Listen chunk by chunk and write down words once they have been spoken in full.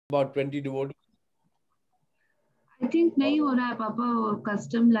about 20 devotees. I think nahi ho raha hai, Papa.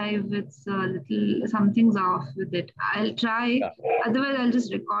 Custom live, it's a little, something's off with it. I'll try. Yeah. Otherwise, I'll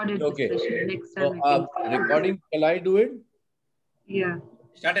just record it this Okay. session. Next So, time I can. recording, shall I do it? Yeah.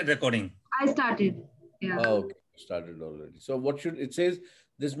 Started recording. I started. Yeah. Oh, okay. Started already. So what should it says?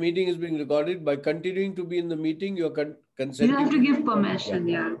 This meeting is being recorded. By continuing to be in the meeting, you're consenting. You have to give permission.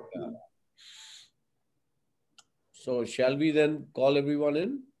 Yeah. So shall we then call everyone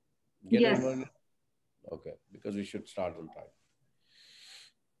in? Get Yes. everyone in? Okay, because we should start on time.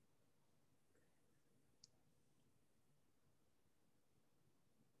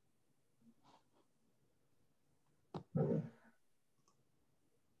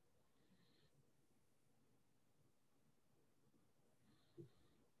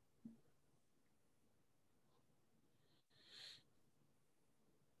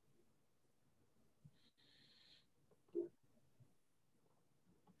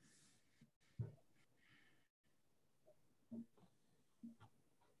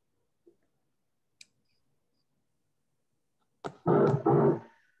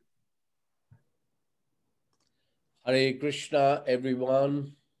 Hare Krishna,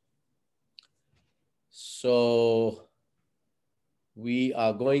 everyone. So we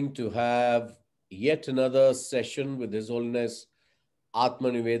are going to have yet another session with His Holiness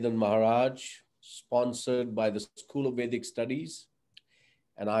Atmanivedana Maharaj, sponsored by the School of Vedic Studies.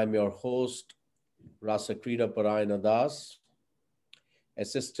 And I'm your host, Rasakrita Parayana Das,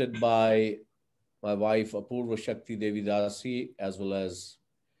 assisted by my wife Apurva Shakti Devi Dasi, as well as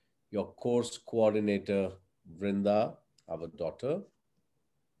your course coordinator, Vrinda, our daughter.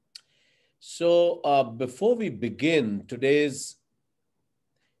 So before we begin, today's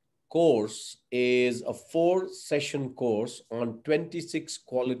course is a 4-session course on 26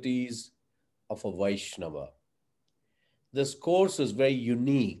 qualities of a Vaishnava. This course is very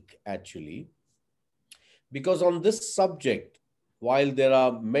unique, actually, because on this subject, while there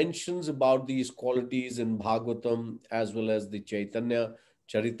are mentions about these qualities in Bhagavatam as well as the Chaitanya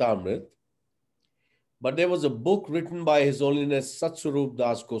Charitamrita, but there was a book written by His Holiness Satswarup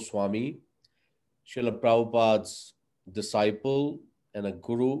Das Goswami, Srila Prabhupada's disciple and a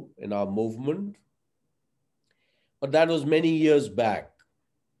guru in our movement. But that was many years back.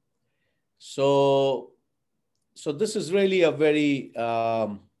 So this is really a very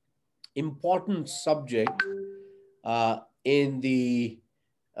important subject in the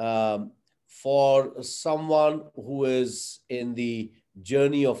for someone who is in the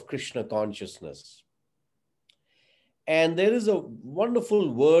journey of Krishna consciousness. And there is a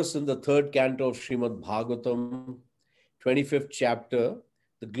wonderful verse in the 3rd canto of Srimad Bhagavatam, 25th chapter,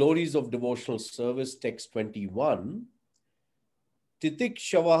 the glories of devotional service, text 21.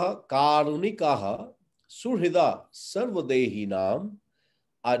 Titikshavaha karunikaha surhida sarvadehinam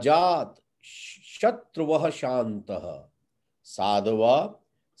ajat shatravaha shantaha sadhava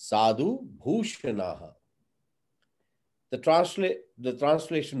sadhu bhushanaha. The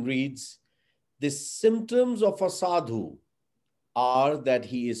translation reads, the symptoms of a sadhu are that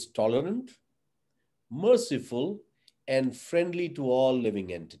he is tolerant, merciful, and friendly to all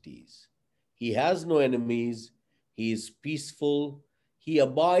living entities. He has no enemies, he is peaceful, he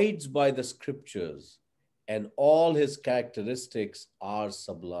abides by the scriptures, and all his characteristics are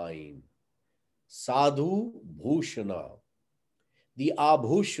sublime. Sadhu Bhushana, the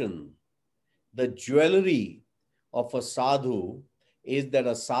abhushan, the jewelry of a sadhu is that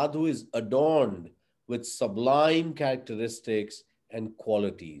a sadhu is adorned with sublime characteristics and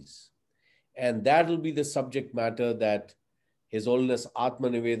qualities. And that will be the subject matter that His Holiness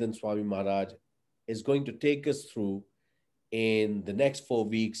Atmanivedana Swami Maharaj is going to take us through in the next 4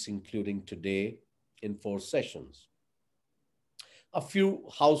 weeks, including today, in 4 sessions. A few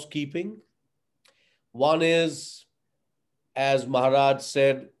housekeeping. One is, as Maharaj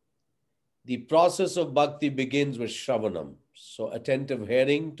said, the process of bhakti begins with Shravanam. So attentive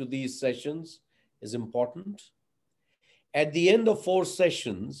hearing to these sessions is important. At the end of 4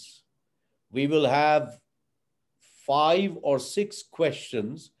 sessions, we will have 5 or 6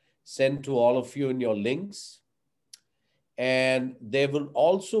 questions sent to all of you in your links. And there will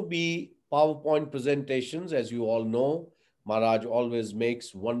also be PowerPoint presentations. As you all know, Maharaj always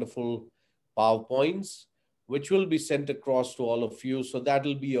makes wonderful PowerPoints, which will be sent across to all of you. So that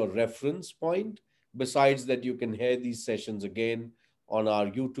will be your reference point. Besides that, you can hear these sessions again on our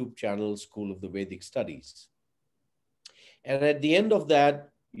YouTube channel, School of the Vedic Studies. And at the end of that,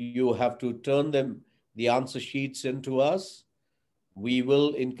 you have to turn the answer sheets into us. We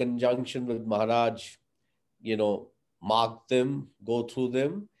will, in conjunction with Maharaj, mark them, go through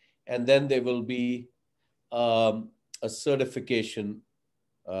them, and then there will be a certification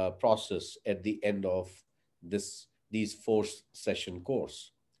process at the end of these 4-session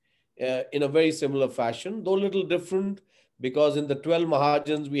course. In a very similar fashion, though a little different, because in the 12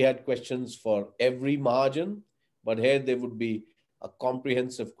 Mahajans, we had questions for every Mahajan, but here there would be a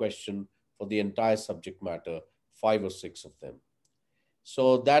comprehensive question for the entire subject matter, 5 or 6 of them.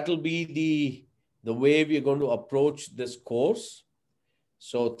 So that'll be the way we're going to approach this course.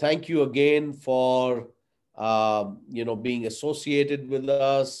 So thank you again for being associated with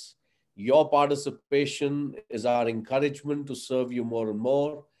us. Your participation is our encouragement to serve you more and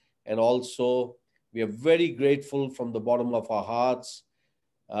more. And also, we are very grateful from the bottom of our hearts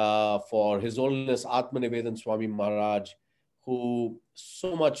for His Holiness Atmanivedana Swami Maharaj, who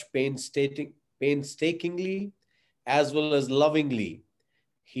so much painstakingly as well as lovingly,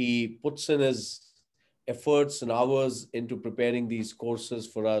 he puts in his efforts and hours into preparing these courses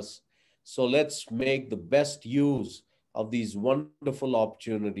for us. So let's make the best use of these wonderful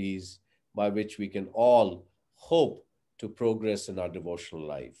opportunities by which we can all hope to progress in our devotional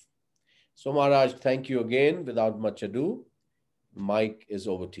life. So Maharaj, thank you again. Without much ado, Mike is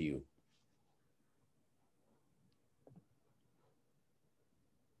over to you.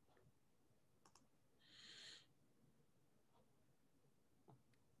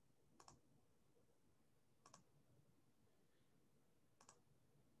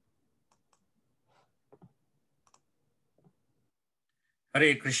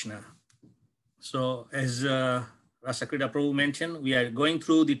 Hare Krishna. So as Rasakrita Prabhu mentioned, we are going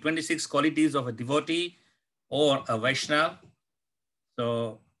through the 26 qualities of a devotee or a Vaishnava.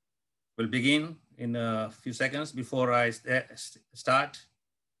 So we'll begin in a few seconds. Before I start,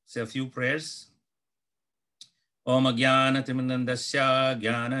 say a few prayers. Om Jnana Timirandasya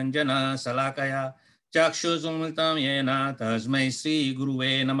Jnananjana Salakaya Chakshusumritam Yena Tasmai Sri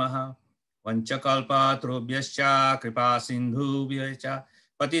Guruve Namaha Vanchakalpatrubhyascha Kripa Sindhubhyacha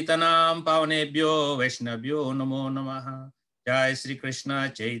Patitanam Pavanebhyo Vaishnavyo Namo Namaha. Jai Sri Krishna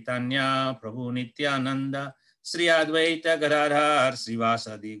Chaitanya Prabhu Nityananda Sri Advaita Gadadhar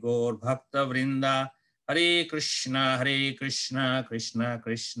Srivasadi Gaur Bhakta Vrinda. Hare Krishna Krishna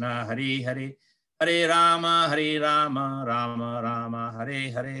Krishna Hare Hare Hare Rama Rama Rama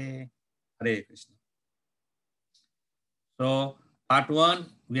Hare Hare. Hare Krishna. So part 1,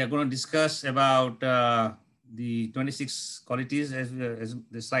 we are going to discuss about the 26 qualities as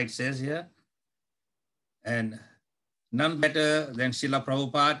the slide says here. And none better than Srila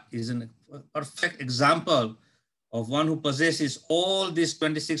Prabhupada is a perfect example of one who possesses all these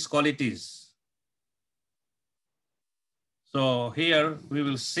 26 qualities. So here we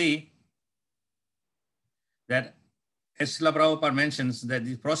will see that as Srila Prabhupada mentions that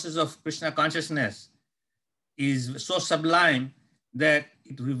the process of Krishna consciousness is so sublime that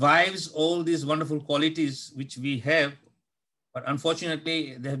it revives all these wonderful qualities which we have, but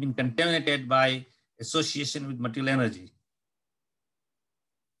unfortunately they have been contaminated by association with material energy.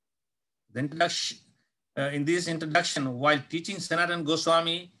 The introduction, in this introduction, while teaching Sanatana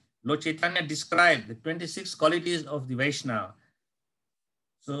Goswami, Lord Chaitanya described the 26 qualities of the Vaishnava.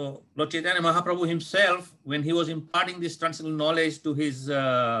 So Lord Chaitanya Mahaprabhu himself, when he was imparting this transcendental knowledge to his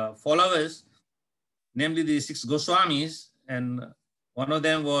followers, namely the 6 Goswamis, and one of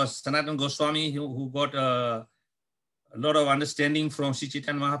them was Sanatana Goswami, who got a lot of understanding from Sri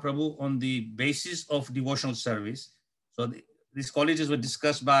Chaitanya Mahaprabhu on the basis of devotional service. So these qualities were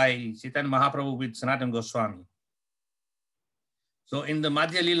discussed by Chaitanya Mahaprabhu with Sanatana Goswami. So in the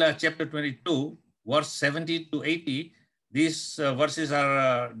Madhya Lila chapter 22, verse 70 to 80, these verses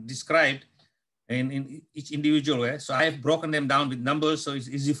are described in each individual way. So I have broken them down with numbers so it's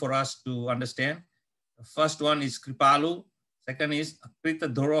easy for us to understand. The first one is Kripalu. Second is Akrita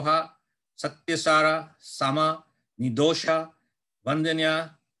Dhoroha, Satyasara, Sama, Nidosha,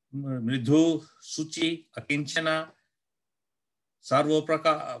 Vandanya, Mridhu, Suchi, Akinchana,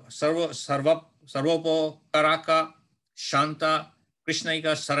 Sarvopokaraka, Shanta,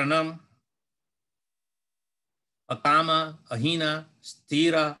 Krishnaika Saranam, Akama, Ahina,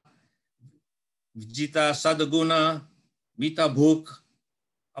 Stira, Vijita Sadaguna, Vita Bhuk,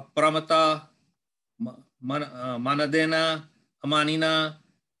 Apramata, Manadena, Amanina,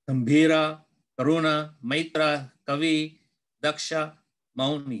 Gambhira, Karuna, Maitra, Kavi, Daksha,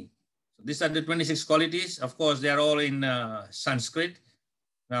 Mauni. So these are the 26 qualities. Of course, they are all in Sanskrit.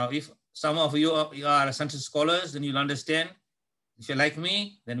 Now, if some of you are Sanskrit scholars, then you'll understand. If you're like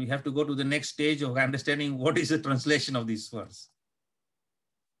me, then we have to go to the next stage of understanding what is the translation of this verse.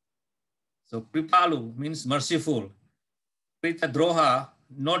 So Kripalu means merciful. Krita Droha,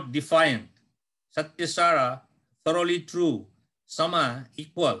 not defiant. Satyasara, thoroughly true. Sama,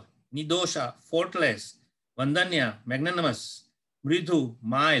 equal. Nidosha, faultless. Vandanya, magnanimous. mridhu,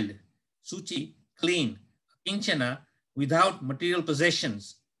 mild, suchi, clean, kinchana, without material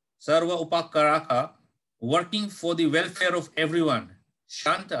possessions, sarva upakaraka, working for the welfare of everyone,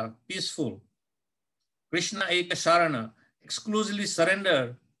 shanta, peaceful, Krishna eka sharana, exclusively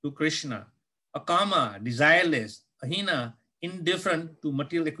surrender to Krishna, akama, desireless, ahina, indifferent to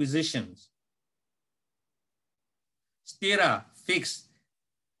material acquisitions, stira, fixed,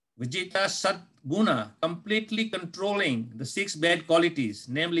 vijita sat guna, completely controlling the 6 bad qualities,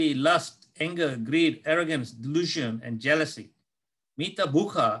 namely lust, anger, greed, arrogance, delusion, and jealousy. Mita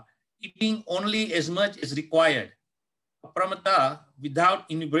bhukha, eating only as much as required. Apramata, without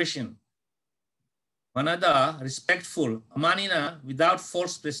inebriation. Manada, respectful. Amanina, without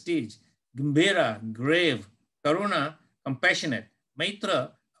false prestige. Gambhira, grave. Karuna, compassionate.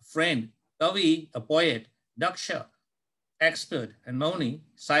 Maitra, a friend. Kavi, a poet. Daksha, expert. And Mauni,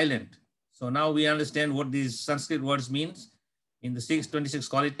 silent. So now we understand what these Sanskrit words means in the 26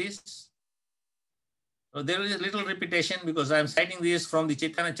 qualities. So there is a little repetition because I'm citing this from the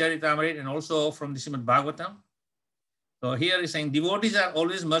Chaitanya Charitamrita and also from the Srimad Bhagavatam. So here is saying, devotees are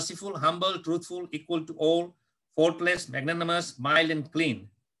always merciful, humble, truthful, equal to all, faultless, magnanimous, mild, and clean.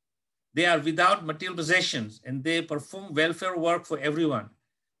 They are without material possessions and they perform welfare work for everyone.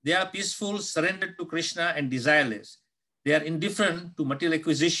 They are peaceful, surrendered to Krishna, and desireless. They are indifferent to material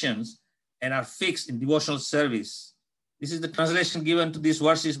acquisitions and are fixed in devotional service. This is the translation given to these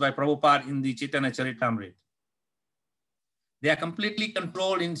verses by Prabhupada in the Chaitanya Charitamrita. They are completely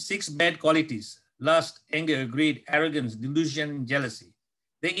controlled in 6 bad qualities: lust, anger, greed, arrogance, delusion, and jealousy.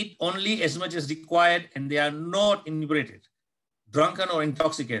 They eat only as much as required and they are not inebriated, drunken, or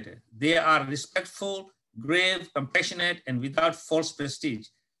intoxicated. They are respectful, grave, compassionate, and without false prestige.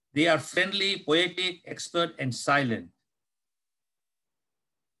 They are friendly, poetic, expert, and silent.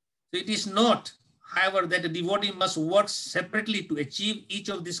 So it is not, however, that a devotee must work separately to achieve each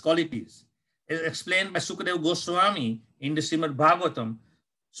of these qualities, as explained by Sukadeva Goswami in the Srimad Bhagavatam.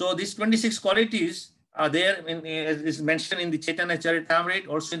 So these 26 qualities are there, as is mentioned in the Chaitanya Charitamrita,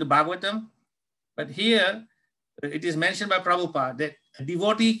 also in the Bhagavatam. But here it is mentioned by Prabhupada that a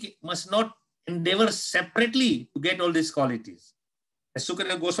devotee must not endeavor separately to get all these qualities. As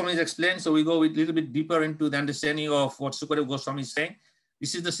Sukadeva Goswami is explained, so we go a little bit deeper into the understanding of what Sukadeva Goswami is saying.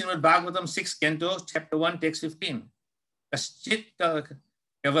 This is the Srimad Bhagavatam 6th canto, chapter 1, text 15. Kaschit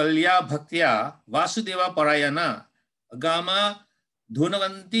kavalya bhaktya vasudeva parayana agama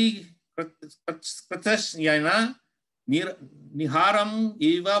dhunavanti kratasyana niharam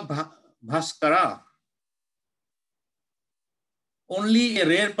eva bhaskara. Only a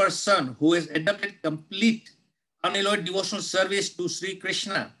rare person who has adopted complete unalloyed devotional service to Sri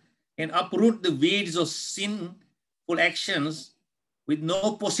Krishna can uproot the weeds of sinful actions with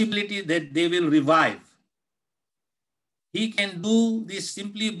no possibility that they will revive. He can do this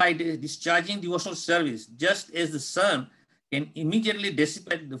simply by discharging devotional service, just as the sun can immediately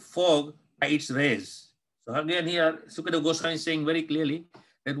dissipate the fog by its rays. So again here, Sukadeva Goswami is saying very clearly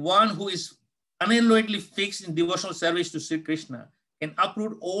that one who is unalloyedly fixed in devotional service to Sri Krishna can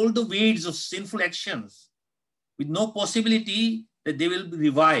uproot all the weeds of sinful actions with no possibility that they will be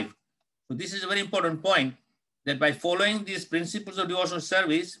revived. So this is a very important point, that by following these principles of devotional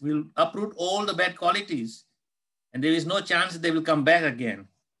service, we'll uproot all the bad qualities and there is no chance that they will come back again.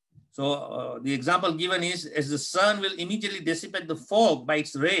 So the example given is, as the sun will immediately dissipate the fog by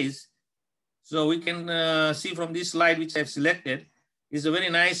its rays. So we can see from this slide, which I've selected, is a very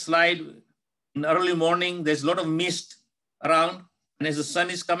nice slide. In early morning, there's a lot of mist around. And as the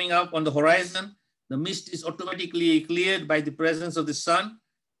sun is coming up on the horizon, the mist is automatically cleared by the presence of the sun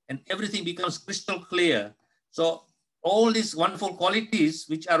and everything becomes crystal clear. So all these wonderful qualities,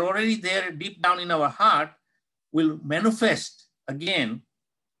 which are already there deep down in our heart, will manifest again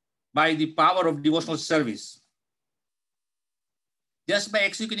by the power of devotional service. Just by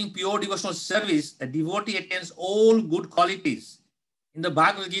executing pure devotional service, a devotee attains all good qualities. In the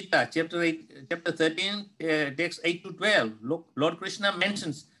Bhagavad Gita, chapter 13, text 8 to 12, Lord Krishna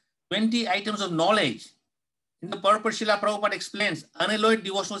mentions 20 items of knowledge. In the purport, Srila Prabhupada explains unalloyed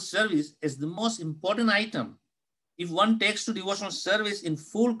devotional service is the most important item. If one takes to devotional service in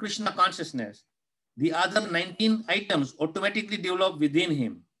full Krishna consciousness, the other 19 items automatically develop within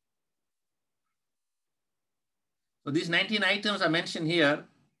him. So these 19 items are mentioned here,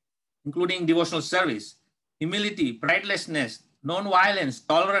 including devotional service, humility, pridelessness, non-violence,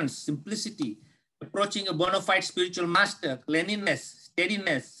 tolerance, simplicity, approaching a bona fide spiritual master, cleanliness,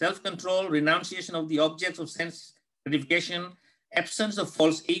 steadiness, self-control, renunciation of the objects of sense gratification, absence of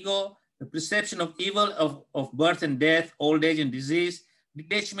false ego, the perception of evil of birth and death, old age and disease,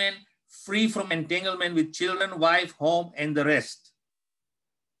 detachment, free from entanglement with children, wife, home, and the rest.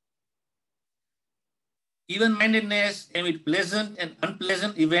 even-mindedness amid pleasant and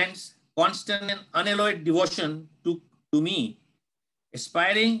unpleasant events, constant and unalloyed devotion to me,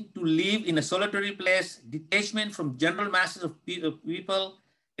 aspiring to live in a solitary place, detachment from general masses of people,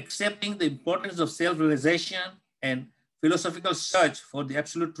 accepting the importance of self-realization and philosophical search for the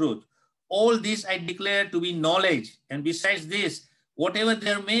absolute truth. All this I declare to be knowledge, and besides this, whatever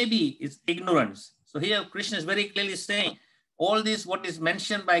there may be is ignorance. So here Krishna is very clearly saying, all this what is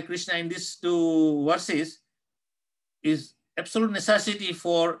mentioned by Krishna in these two verses is absolute necessity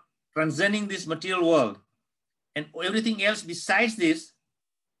for transcending this material world. And everything else besides this,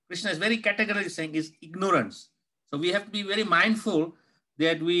 Krishna is very categorically saying is ignorance. So we have to be very mindful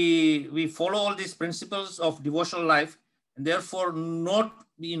that we follow all these principles of devotional life and therefore not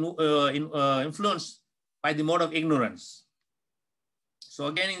be influenced by the mode of ignorance. So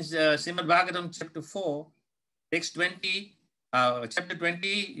again in Srimad Bhagavatam chapter 4, text 20, chapter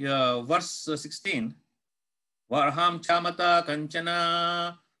 20, verse 16, Varham chamata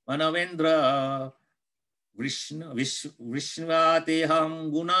kanchana manavendra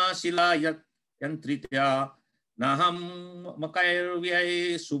Vishvateham gunashila yantritya naham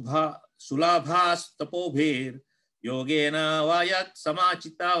makairvyai sulabhas tapobher yogena vayat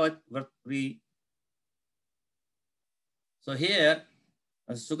samachita vatri. So here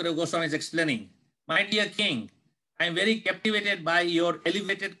Sukadeva Goswami is explaining, my dear king, I am very captivated by your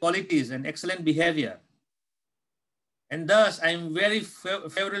elevated qualities and excellent behavior. And thus I am very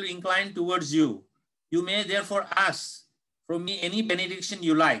favorably inclined towards you. You may therefore ask from me any benediction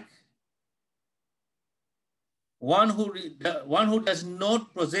you like. One who does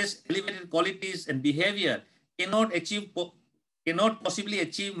not possess elevated qualities and behavior cannot possibly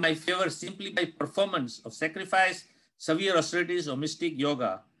achieve my favor simply by performance of sacrifice, severe austerities, or mystic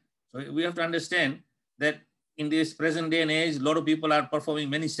yoga. So we have to understand that in this present day and age, a lot of people are performing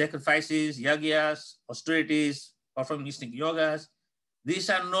many sacrifices, yagyas, austerities, performing mystic yogas. These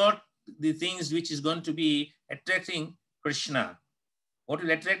are not the things which is going to be attracting Krishna. What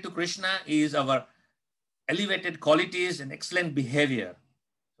will attract to Krishna is our elevated qualities and excellent behavior.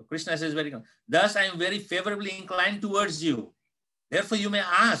 So Krishna says very good. Thus I am very favorably inclined towards you. Therefore you may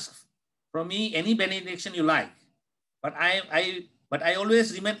ask from me any benediction you like. But I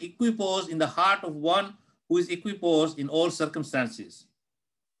always remain equiposed in the heart of one who is equiposed in all circumstances.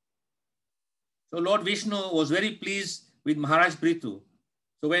 So Lord Vishnu was very pleased with Maharaj Prithu.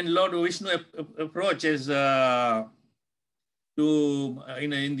 So when Lord Vishnu approaches in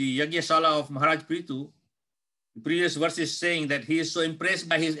the Yagyashala of Maharaj Prithu, the previous verse is saying that he is so impressed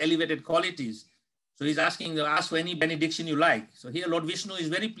by his elevated qualities. So he's asking, ask for any benediction you like. So here Lord Vishnu is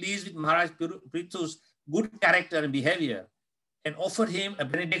very pleased with Maharaj Prithu's good character and behavior and offered him a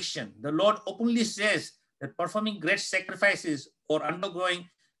benediction. The Lord openly says that performing great sacrifices or undergoing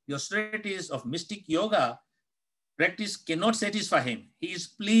the austerities of mystic yoga practice cannot satisfy him. He is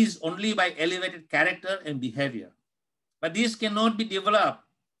pleased only by elevated character and behavior. But these cannot be developed.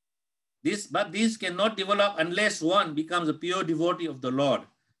 These cannot develop unless one becomes a pure devotee of the Lord.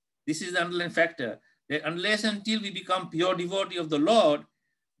 This is the underlying factor, that unless until we become pure devotee of the Lord,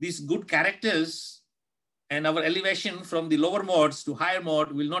 these good characters and our elevation from the lower modes to higher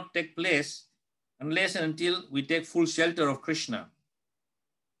mode will not take place unless and until we take full shelter of Krishna.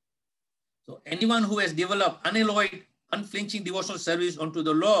 So anyone who has developed unalloyed, unflinching devotional service unto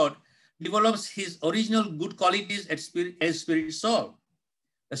the Lord develops his original good qualities as spirit soul.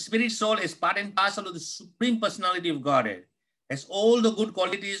 The spirit soul is part and parcel of the Supreme Personality of Godhead, has all the good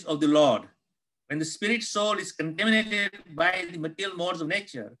qualities of the Lord. When the spirit soul is contaminated by the material modes of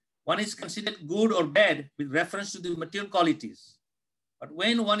nature, one is considered good or bad with reference to the material qualities. But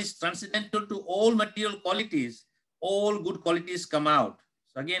when one is transcendental to all material qualities, all good qualities come out.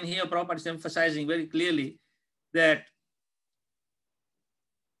 So again, here Prabhupada is emphasizing very clearly that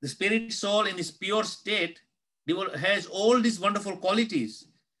the spirit soul in its pure state has all these wonderful qualities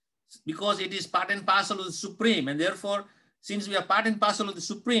because it is part and parcel of the Supreme. And therefore, since we are part and parcel of the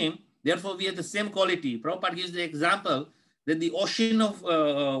Supreme, therefore we have the same quality. Prabhupada gives the example that the ocean of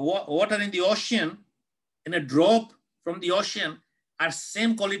water in the ocean and a drop from the ocean are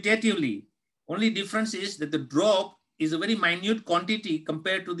same qualitatively. Only difference is that the drop is a very minute quantity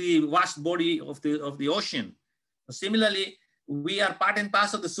compared to the vast body of the ocean. Similarly, we are part and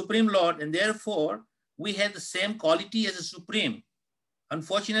parcel of the Supreme Lord, and therefore we have the same quality as the Supreme.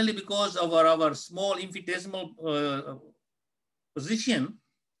 Unfortunately, because of our small infinitesimal position,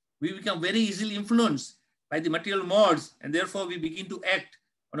 we become very easily influenced by the material modes, and therefore we begin to act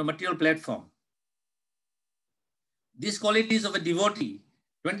on a material platform. These qualities of a devotee,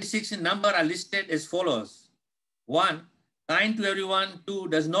 26 in number, are listed as follows. 1, kind to everyone. 2,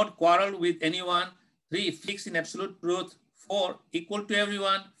 does not quarrel with anyone. 3, fixed in absolute truth. 4, equal to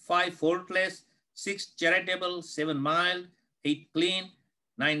everyone. 5, faultless. 6, charitable. 7, mild. 8, clean.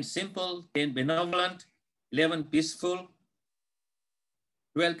 9, simple. 10, benevolent. 11, peaceful.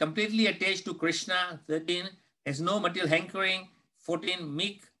 12, completely attached to Krishna. 13, has no material hankering. 14,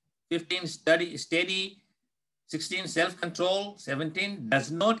 meek. 15, steady. 16, self-control. 17,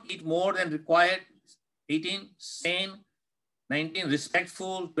 does not eat more than required. 18, sane. 19,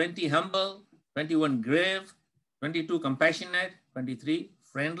 respectful. 20, humble. 21, grave. 22, compassionate. 23,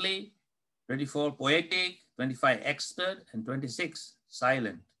 friendly. 24, poetic. 25, expert. And 26,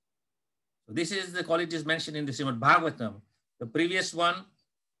 silent. So this is the qualities mentioned in the Srimad Bhagavatam. The previous one,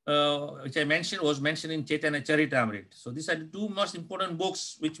 which I mentioned, was mentioned in Chaitanya Charitamrita. So these are the two most important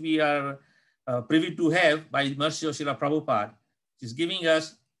books which we are privy to have by the mercy of Srila Prabhupada, which is giving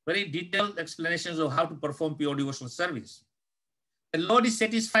us very detailed explanations of how to perform pure devotional service. The Lord is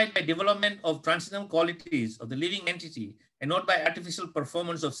satisfied by development of transcendental qualities of the living entity and not by artificial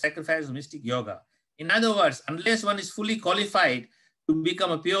performance of sacrifice or mystic yoga. In other words, unless one is fully qualified to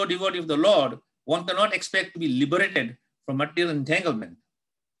become a pure devotee of the Lord, one cannot expect to be liberated from material entanglement.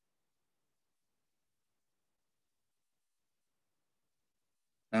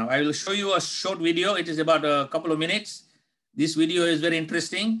 Now, I will show you a short video. It is about a couple of minutes. This video is very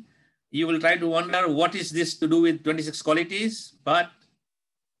interesting. You will try to wonder what is this to do with 26 qualities, but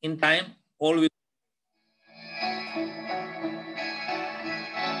in time, all will.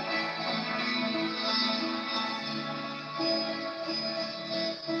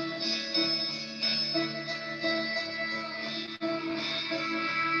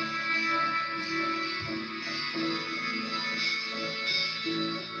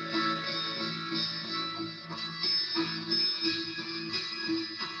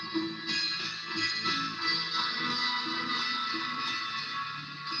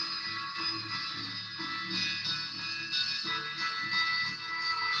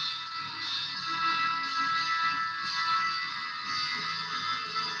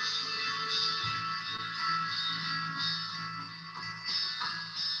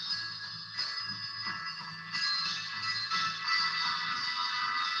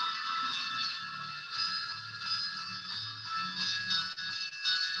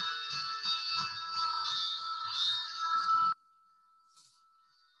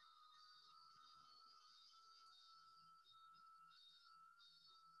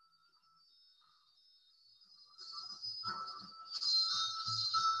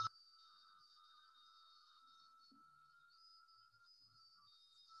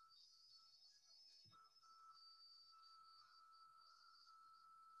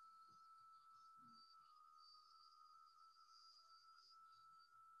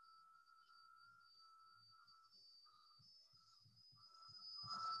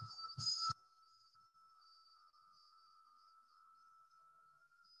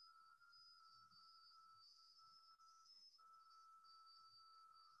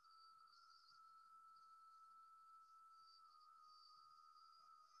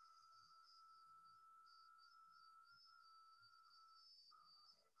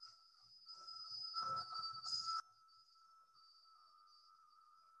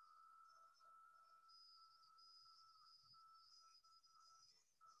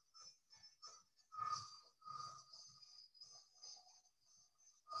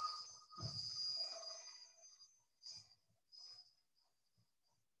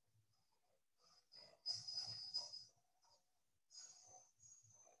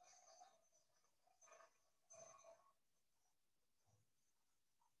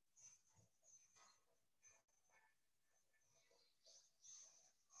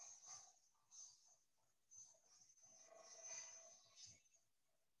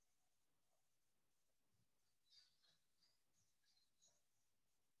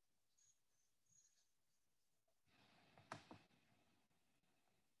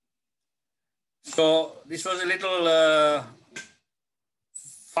 So this was a little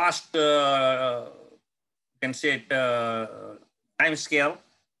fast, you can say it, time scale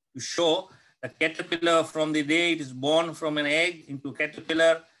to show the caterpillar from the day it is born from an egg into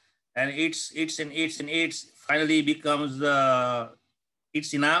caterpillar and eats, finally becomes,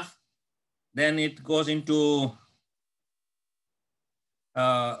 eats enough. Then it goes into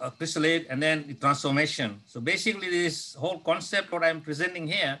a chrysalid and then the transformation. So basically this whole concept what I'm presenting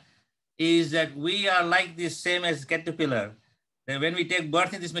here is that we are like this same as caterpillar. That when we take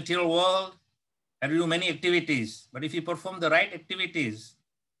birth in this material world and we do many activities, but if you perform the right activities,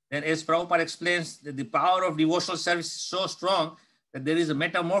 then as Prabhupada explains, that the power of devotional service is so strong that there is a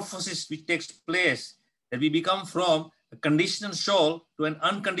metamorphosis which takes place, that we become from a conditioned soul to an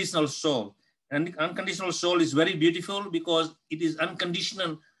unconditional soul. And unconditional soul is very beautiful because it is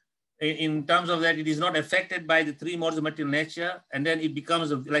unconditional in terms of that it is not affected by the three modes of material nature, and then it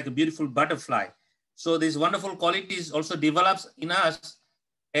becomes like a beautiful butterfly. So these wonderful qualities also develops in us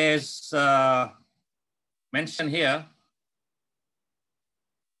as mentioned here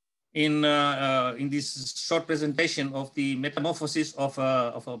in this short presentation of the metamorphosis of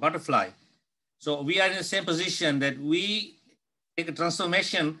a butterfly. So we are in the same position that we take a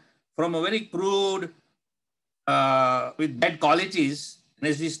transformation from a very crude with bad qualities, and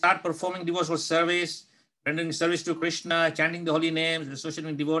as we start performing devotional service, rendering service to Krishna, chanting the holy names,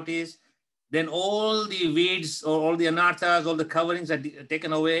 associating with devotees, then all the weeds or all the anarthas, all the coverings are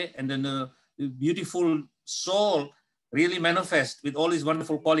taken away, and then the beautiful soul really manifests with all these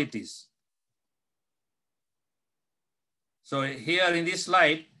wonderful qualities. So here in this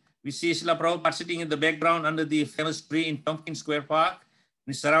slide, we see Srila Prabhupada sitting in the background under the famous tree in Pumpkin Square Park.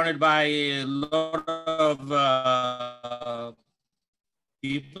 He's surrounded by a lot of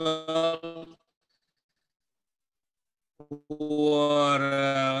people who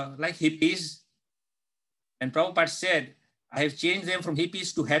are like hippies. And Prabhupada said, I have changed them from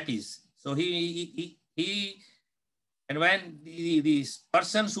hippies to happies. So and when these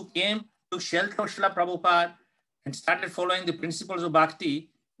persons who came to shelter of Srila Prabhupada and started following the principles of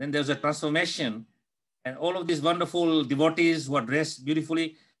bhakti, then there was a transformation. And all of these wonderful devotees who are dressed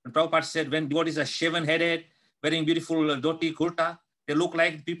beautifully. And Prabhupada said, when devotees are shaven-headed, wearing beautiful dhoti kurta, they look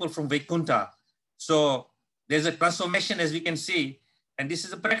like people from Vaikuntha. So there's a transformation, as we can see. And this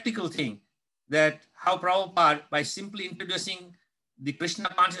is a practical thing, that how Prabhupada, by simply introducing the Krishna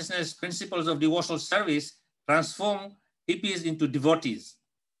consciousness principles of devotional service, transform hippies into devotees.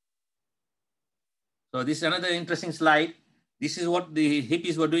 So this is another interesting slide. This is what the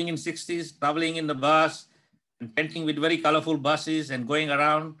hippies were doing in the 60s, traveling in the bus and painting with very colorful buses and going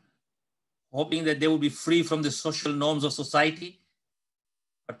around, hoping that they would be free from the social norms of society.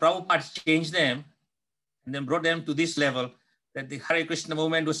 But Prabhupada changed them and then brought them to this level, that the Hare Krishna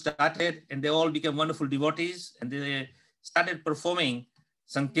movement was started and they all became wonderful devotees, and they started performing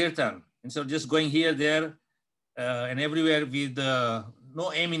Sankirtan instead of just going here, there, and everywhere with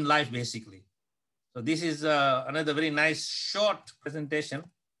no aim in life, basically. So this is another very nice short presentation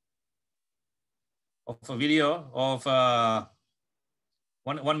of a video of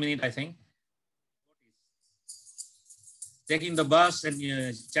 1 minute, I think. Taking the bus and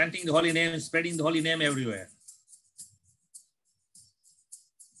chanting the holy name and spreading the holy name everywhere.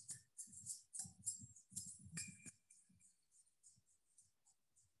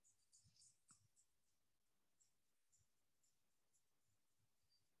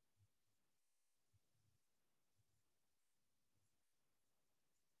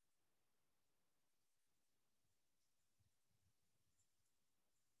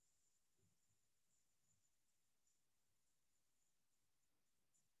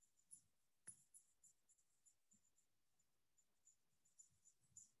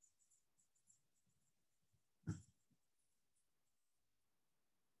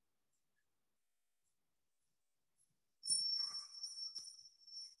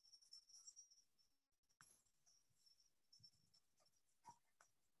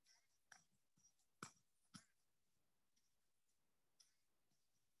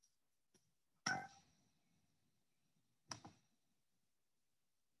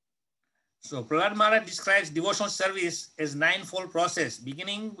 So Prahlad Maharaj describes devotional service as ninefold process,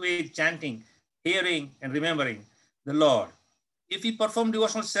 beginning with chanting, hearing, and remembering the Lord. If we perform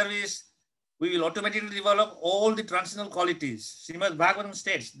devotional service, we will automatically develop all the transcendental qualities. Srimad Bhagavatam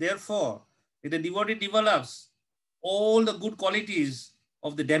states, therefore, if the devotee develops all the good qualities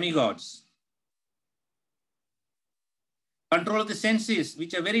of the demigods, control of the senses,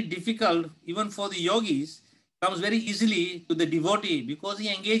 which are very difficult even for the yogis, comes very easily to the devotee because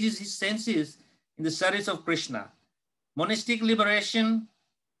he engages his senses in the service of Krishna. Monastic liberation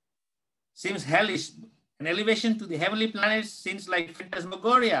seems hellish. An elevation to the heavenly planets seems like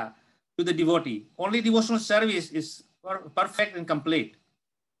phantasmagoria to the devotee. Only devotional service is perfect and complete.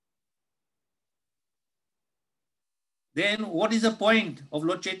 Then what is the point of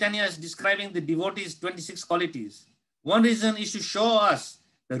Lord Chaitanya's describing the devotee's 26 qualities? One reason is to show us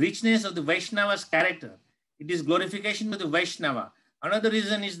the richness of the Vaishnava's character. It is glorification of the Vaishnava. Another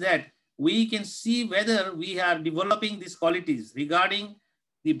reason is that we can see whether we are developing these qualities. Regarding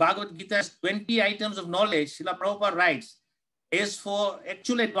the Bhagavad Gita's 20 items of knowledge, Srila Prabhupada writes, as for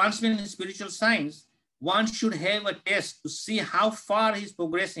actual advancement in spiritual science, one should have a test to see how far he's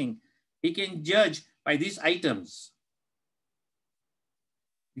progressing. He can judge by these items.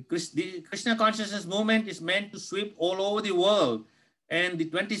 The Krishna consciousness movement is meant to sweep all over the world And the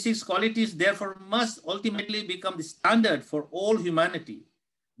 26 qualities therefore must ultimately become the standard for all humanity.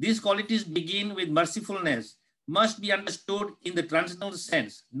 These qualities begin with mercifulness, must be understood in the transcendental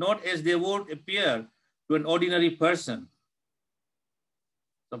sense, not as they would appear to an ordinary person.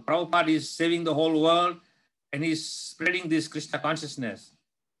 So Prabhupada is saving the whole world and he's spreading this Krishna consciousness.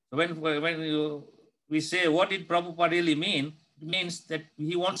 So when we say, what did Prabhupada really mean? It means that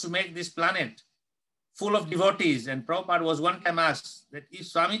he wants to make this planet full of devotees. And Prabhupada was one time asked that if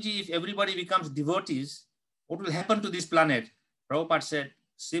Swamiji, if everybody becomes devotees, what will happen to this planet? Prabhupada said,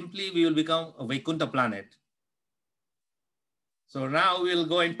 simply we will become a Vaikuntha planet. So now we'll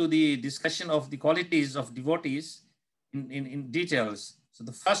go into the discussion of the qualities of devotees in details. So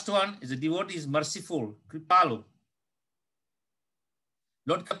the first one is a devotee is merciful, Kripalu.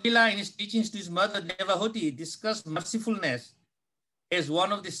 Lord Kapila in his teachings to his mother Devahuti discussed mercifulness as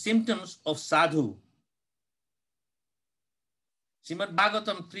one of the symptoms of sadhu. Srimad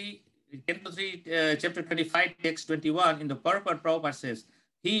Bhagavatam 3, Canto 3, chapter 25, text 21, in the purport, Prabhupada says,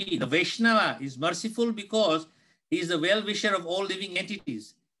 he, the Vaishnava, is merciful because he is a well-wisher of all living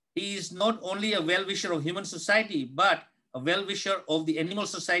entities. He is not only a well-wisher of human society, but a well-wisher of the animal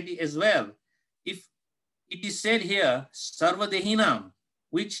society as well. If it is said here, Sarvadehinam,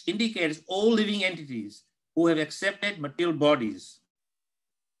 which indicates all living entities who have accepted material bodies.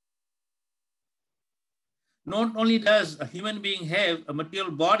 Not only does a human being have a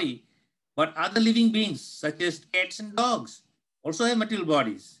material body, but other living beings such as cats and dogs also have material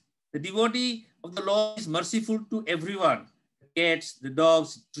bodies. The devotee of the Lord is merciful to everyone, the cats, the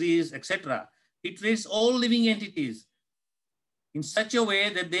dogs, trees, etc. He treats all living entities in such a way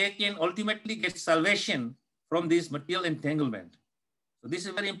that they can ultimately get salvation from this material entanglement. So this is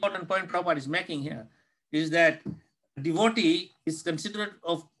a very important point Prabhupada is making here, is that a devotee is considered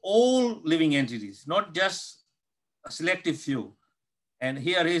of all living entities, not just a selective few. And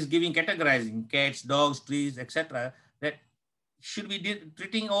here he is giving categorizing cats, dogs, trees, etc. that should be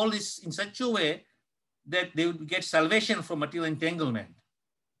treating all this in such a way that they would get salvation from material entanglement.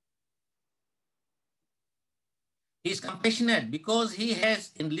 He is compassionate because he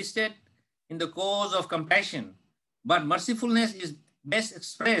has enlisted in the cause of compassion. But mercifulness is best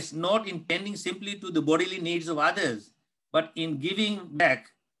expressed not in tending simply to the bodily needs of others, but in giving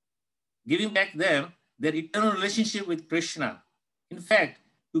back them their eternal relationship with Krishna. In fact,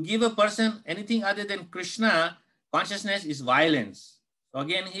 to give a person anything other than Krishna consciousness is violence. So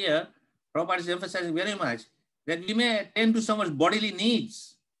again here, Prabhupada is emphasizing very much that we may attend to someone's bodily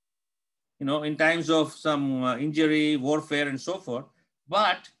needs, in times of some injury, warfare, and so forth.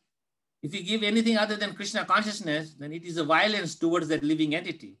 But if you give anything other than Krishna consciousness, then it is a violence towards that living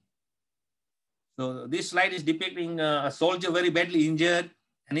entity. So this slide is depicting a soldier very badly injured,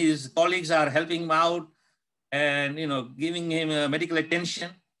 and his colleagues are helping him out and giving him medical attention.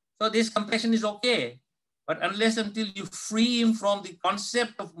 So this compassion is okay. But unless until you free him from the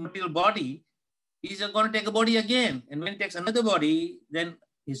concept of material body, he's going to take a body again. And when he takes another body, then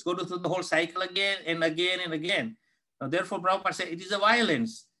he's going to through the whole cycle again and again and again. Now, therefore, Prabhupada said it is a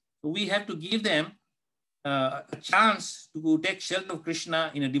violence. So we have to give them a chance to take shelter of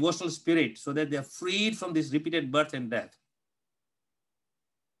Krishna in a devotional spirit so that they are freed from this repeated birth and death.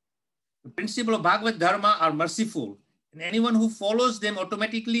 The principle of Bhagavad Dharma are merciful, and anyone who follows them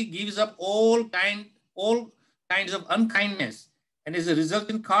automatically gives up all kinds of unkindness. And as a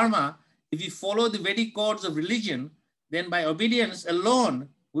resultant karma, if we follow the Vedic codes of religion, then by obedience alone,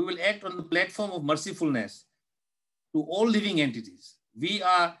 we will act on the platform of mercifulness to all living entities. We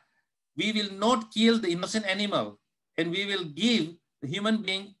will not kill the innocent animal, and we will give the human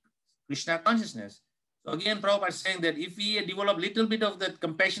being Krishna consciousness. So again, Prabhupada is saying that if we develop a little bit of that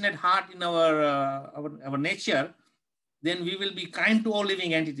compassionate heart in our nature, then we will be kind to all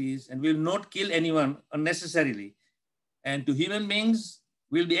living entities and we will not kill anyone unnecessarily. And to human beings,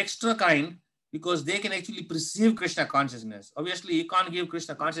 we'll be extra kind because they can actually perceive Krishna consciousness. Obviously, you can't give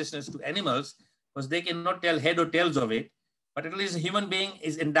Krishna consciousness to animals because they cannot tell head or tails of it. But at least a human being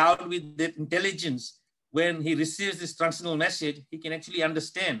is endowed with that intelligence. When he receives this transcendental message, he can actually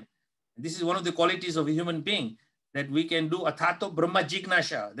understand. This is one of the qualities of a human being, that we can do athato brahma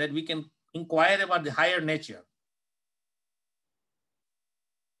jignasha, that we can inquire about the higher nature.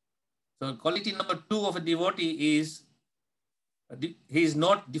 So quality number 2 of a devotee is, he is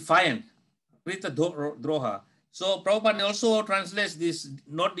not defiant, prita droha. So Prabhupada also translates this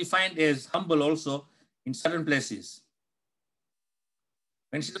not defiant as humble also in certain places.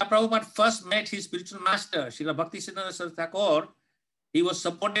 When Srila Prabhupada first met his spiritual master, Srila Bhaktisiddhanta Saraswati Thakur, he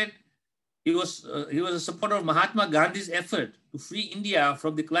was a supporter of Mahatma Gandhi's effort to free India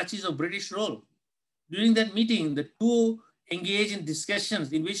from the clutches of British rule. During that meeting, the two engage in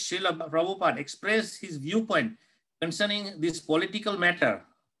discussions in which Srila Prabhupada expressed his viewpoint concerning this political matter.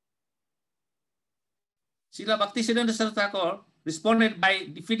 Srila Bhaktisiddhanta Saraswati Thakur responded by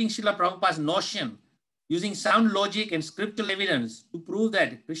defeating Srila Prabhupada's notion using sound logic and scriptural evidence to prove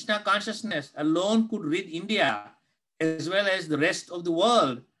that Krishna consciousness alone could rid India as well as the rest of the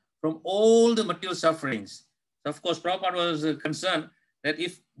world from all the material sufferings. So of course, Prabhupada was concerned that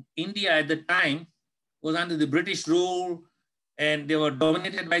if India at the time was under the British rule and they were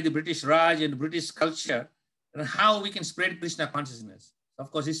dominated by the British Raj and the British culture, then how we can spread Krishna consciousness?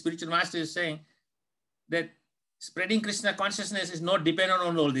 Of course, his spiritual master is saying that spreading Krishna consciousness is not dependent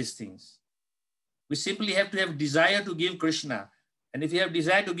on all these things. We simply have to have desire to give Krishna. And if you have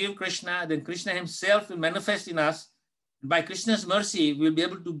desire to give Krishna, then Krishna himself will manifest in us. By Krishna's mercy, we'll be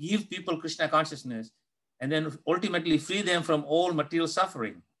able to give people Krishna consciousness and then ultimately free them from all material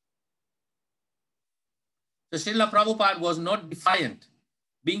suffering. So Srila Prabhupada was not defiant.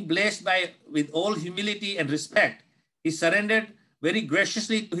 Being blessed with all humility and respect, he surrendered very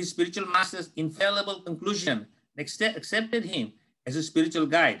graciously to his spiritual master's infallible conclusion and accepted him as a spiritual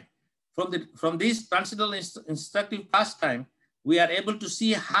guide. From this transcendental instructive pastime, we are able to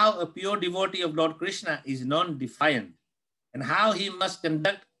see how a pure devotee of Lord Krishna is non-defiant and how we must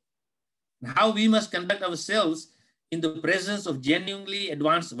conduct ourselves in the presence of genuinely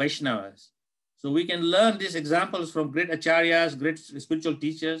advanced Vaishnavas. So we can learn these examples from great acharyas, great spiritual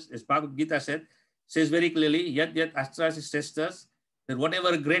teachers, as Bhagavad Gita says very clearly, yat yat astras sestas, that whatever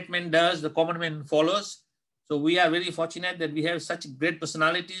a great man does, the common man follows. So we are very fortunate that we have such great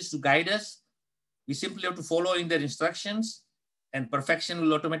personalities to guide us. We simply have to follow in their instructions and perfection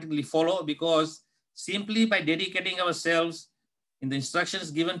will automatically follow, because simply by dedicating ourselves in the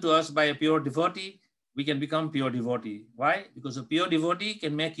instructions given to us by a pure devotee, we can become pure devotee. Why? Because a pure devotee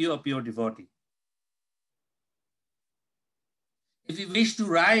can make you a pure devotee. If we wish to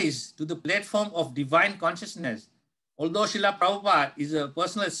rise to the platform of divine consciousness, although Srila Prabhupada is a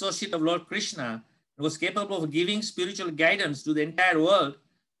personal associate of Lord Krishna and was capable of giving spiritual guidance to the entire world,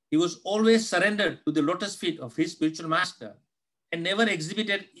 he was always surrendered to the lotus feet of his spiritual master and never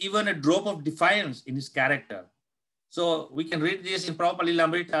exhibited even a drop of defiance in his character. So we can read this in Prabhupada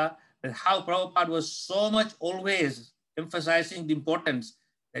Lilamrita, that how Prabhupada was so much always emphasizing the importance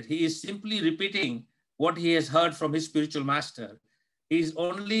that he is simply repeating what he has heard from his spiritual master. He is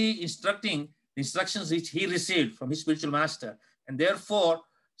only instructing the instructions which he received from his spiritual master. And therefore,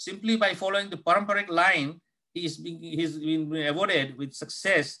 simply by following the paramparic line, he's been awarded with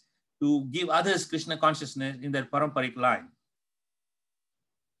success to give others Krishna consciousness in their paramparic line.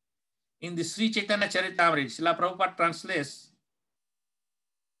 In the Sri Chaitanya Charitamrita, Srila Prabhupada translates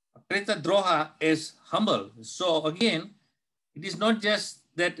Krita Droha as humble. So again, it is not just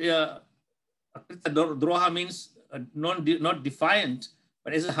that Krita Droha means not defiant,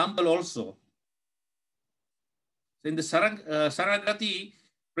 but as a humble also. So in the Saragati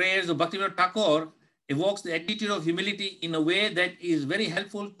prayers of Bhaktivinoda Thakur evokes the attitude of humility in a way that is very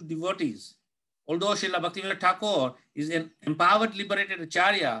helpful to devotees. Although Srila Bhaktivinoda Thakur is an empowered, liberated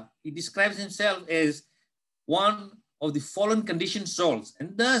acharya, he describes himself as one of the fallen conditioned souls.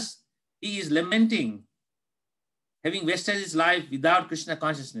 And thus, he is lamenting having wasted his life without Krishna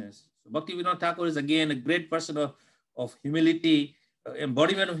consciousness. So Bhaktivinoda Thakur is again a great person of humility,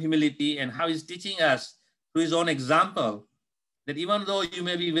 embodiment of humility, and how he's teaching us through his own example that even though you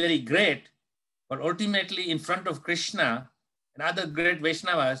may be very great, but ultimately in front of Krishna and other great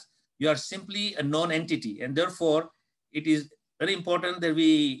Vaishnavas, you are simply a non-entity. And therefore, it is very important that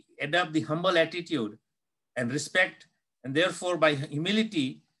we adopt the humble attitude and respect. And therefore, by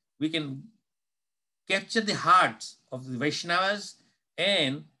humility, we can capture the hearts of the Vaishnavas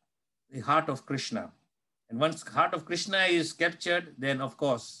and the heart of Krishna. And once the heart of Krishna is captured, then of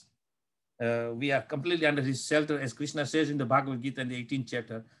course, we are completely under his shelter, as Krishna says in the Bhagavad Gita in the 18th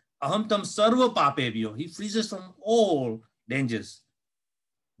chapter, Aham tam sarva papebhyo. He frees us from all dangers.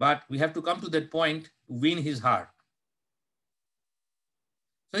 But we have to come to that point to win his heart.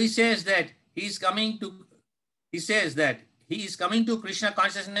 So he says that he is coming to Krishna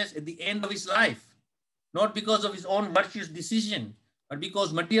consciousness at the end of his life, not because of his own virtuous decision, but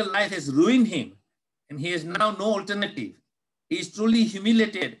because material life has ruined him and he has now no alternative. He is truly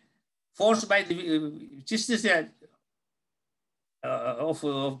humiliated, forced by the vicissitudes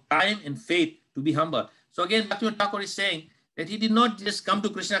of time and faith to be humble. So again, Bhaktivinoda Thakur is saying that he did not just come to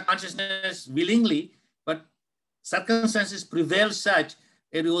Krishna consciousness willingly, but circumstances prevailed such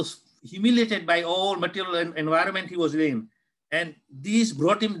that he was humiliated by all material environment he was in. And these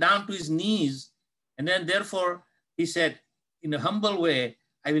brought him down to his knees. And then therefore he said, in a humble way,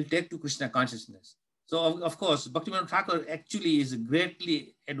 I will take to Krishna consciousness. So of course, Bhaktivinoda Thakur actually is a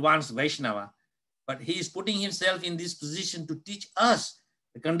greatly advanced Vaishnava, but he is putting himself in this position to teach us,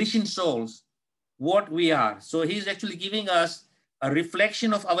 the conditioned souls, what we are. So he is actually giving us a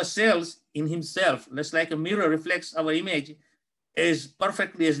reflection of ourselves in himself. Just like a mirror reflects our image as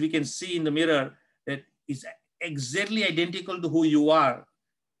perfectly as we can see in the mirror, that is exactly identical to who you are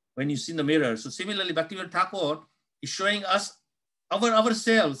when you see in the mirror. So similarly, Bhaktivinoda Thakur is showing us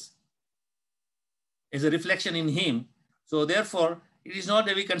ourselves as a reflection in him. So therefore, it is not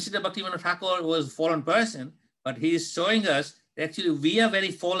that we consider Bhaktivinoda Thakur was a fallen person, but he is showing us that actually we are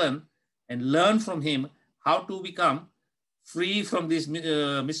very fallen and learn from him how to become free from these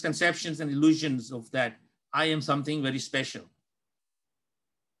misconceptions and illusions of that I am something very special.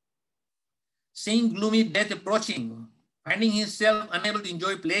 Seeing gloomy death approaching, finding himself unable to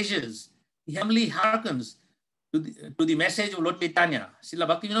enjoy pleasures, he humbly hearkens to the message of Lord Chaitanya. Srila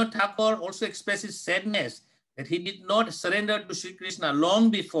Bhaktivinoda Thakur also expresses sadness that he did not surrender to Sri Krishna long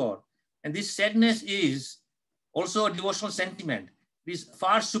before. And this sadness is also a devotional sentiment. It is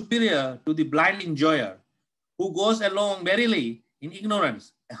far superior to the blind enjoyer who goes along merrily in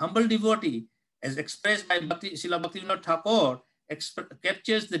ignorance. A humble devotee, as expressed by Srila Bhaktivinoda Thakur,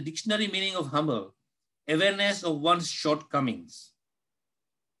 captures the dictionary meaning of humble, awareness of one's shortcomings.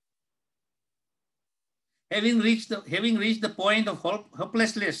 Having reached the point of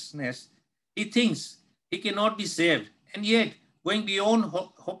hopelessness, he thinks he cannot be saved. And yet, going beyond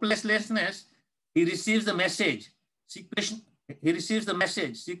hopelessness, he receives the message. Sri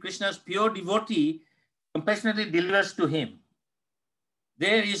Krishna's pure devotee compassionately delivers to him.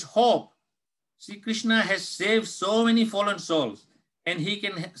 There is hope. Sri Krishna has saved so many fallen souls, and he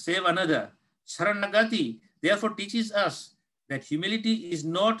can save another. Sharanagati therefore teaches us that humility is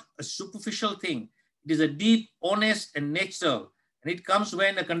not a superficial thing. It is a deep, honest, and natural. And it comes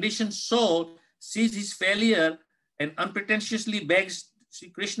when a conditioned soul sees his failure and unpretentiously begs Sri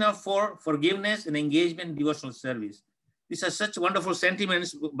Krishna for forgiveness and engagement in devotional service. These are such wonderful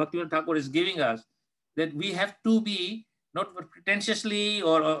sentiments Bhaktivinoda Thakur is giving us, that we have to be not pretentiously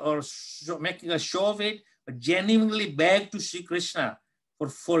or making a show of it, but genuinely beg to Sri Krishna for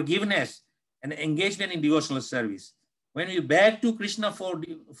forgiveness and engagement in devotional service. When we beg to Krishna for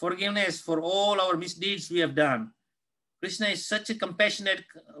forgiveness for all our misdeeds we have done, Krishna is such a compassionate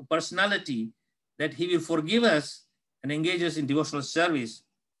personality that he will forgive us and engage us in devotional service.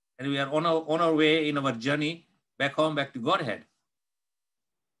 And we are on our way in our journey back home, back to Godhead.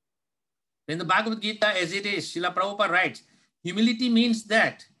 In the Bhagavad Gita, as it is, Srila Prabhupada writes, humility means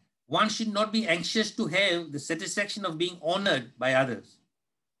that one should not be anxious to have the satisfaction of being honored by others.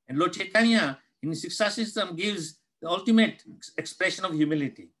 And Lord Chaitanya, in his Siksha system, gives the ultimate expression of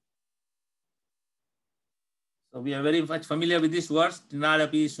humility. So we are very much familiar with these words.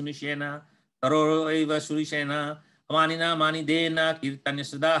 Tinadapi sunishena, taroro eva surishena, amanina manidena, kirtanya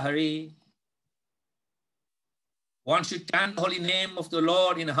sadahari. One should chant the holy name of the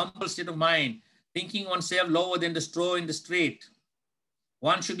Lord in a humble state of mind, thinking oneself lower than the straw in the street.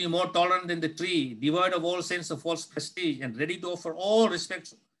 One should be more tolerant than the tree, devoid of all sense of false prestige, and ready to offer all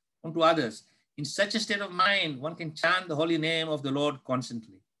respect unto others. In such a state of mind, one can chant the holy name of the Lord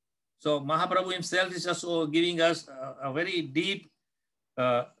constantly. So Mahaprabhu himself is also giving us a very deep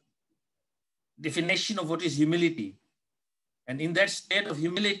definition of what is humility. And in that state of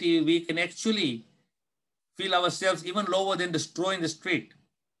humility, we can actually feel ourselves even lower than the straw in the street.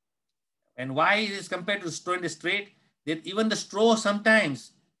 And why it is compared to the straw in the street? That even the straw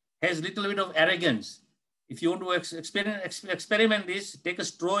sometimes has a little bit of arrogance. If you want to experiment this, take a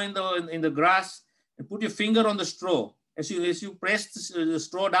straw in the grass and put your finger on the straw. As you press the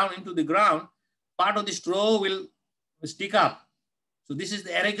straw down into the ground, part of the straw will stick up. So this is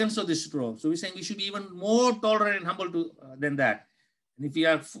the arrogance of the straw. So we're saying we should be even more tolerant and humble than that. And if we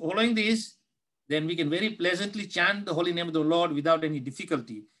are following this, then we can very pleasantly chant the holy name of the Lord without any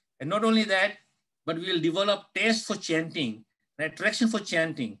difficulty. And not only that, but we will develop taste for chanting, an attraction for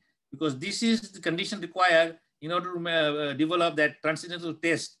chanting, because this is the condition required in order to develop that transcendental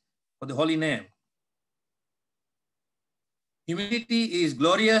taste for the holy name. Humility is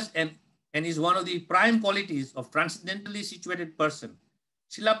glorious and is one of the prime qualities of transcendentally situated person.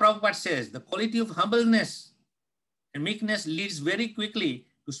 Srila Prabhupada says, the quality of humbleness and meekness leads very quickly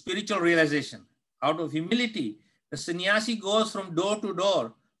to spiritual realization. Out of humility, the sannyasi goes from door to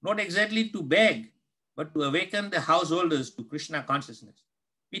door, not exactly to beg, but to awaken the householders to Krishna consciousness.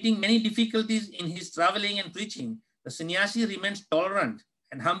 Meeting many difficulties in his traveling and preaching, the sannyasi remains tolerant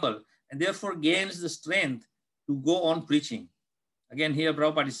and humble, and therefore gains the strength to go on preaching. Again, here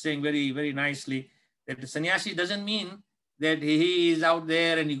Prabhupada is saying very, very nicely that the sannyasi doesn't mean that he is out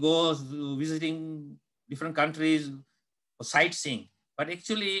there and he goes visiting different countries for sightseeing. But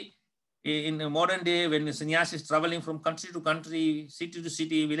actually, in the modern day, when the sannyasi is traveling from country to country, city to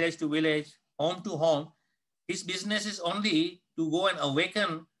city, village to village, home to home, his business is only to go and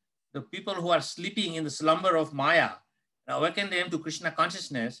awaken the people who are sleeping in the slumber of Maya, awaken them to Krishna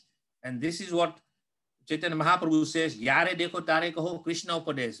consciousness. And this is what Chaitanya Mahaprabhu says, Yare dekho tare kaho Krishna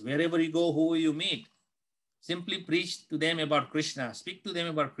upadesh. Wherever you go, who you meet, simply preach to them about Krishna, speak to them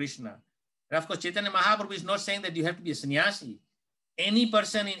about Krishna. And of course, Chaitanya Mahaprabhu is not saying that you have to be a sannyasi. Any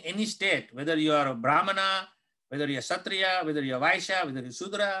person in any state, whether you are a Brahmana, whether you are Satriya, whether you are Vaishya, whether you are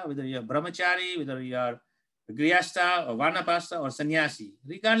Sudra, whether you are Brahmachari, whether you are Grihastha or Vanapasta or Sannyasi,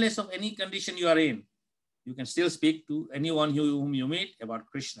 regardless of any condition you are in, you can still speak to anyone whom you meet about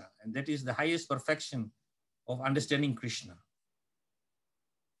Krishna. And that is the highest perfection of understanding Krishna.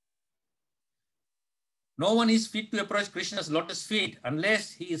 No one is fit to approach Krishna's lotus feet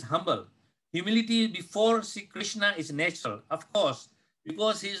unless he is humble. Humility before Sri Krishna is natural, of course,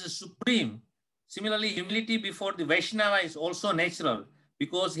 because he is the supreme. Similarly, humility before the Vaishnava is also natural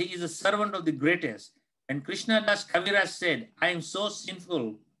because he is a servant of the greatest. And Krishna Das Kaviraj said, I am so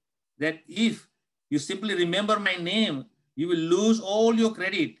sinful that if you simply remember my name, you will lose all your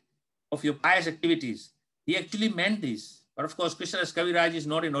credit of your pious activities. He actually meant this. But of course, Krishna Das Kaviraj is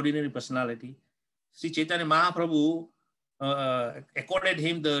not an ordinary personality. Sri Chaitanya Mahaprabhu accorded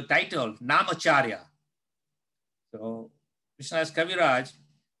him the title Namacharya. So Krishna Das Kaviraj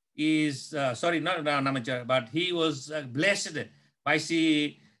is, sorry, not Namacharya, but he was blessed by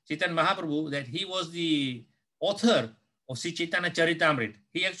Sri Chaitanya Mahaprabhu that he was the author of Sri Chaitanya Charitamrita.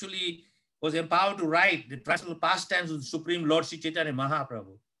 He actually was empowered to write the transcendental pastimes of the Supreme Lord Sri Chaitanya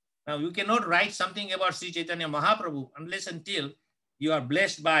Mahaprabhu. Now, you cannot write something about Sri Chaitanya Mahaprabhu unless until you are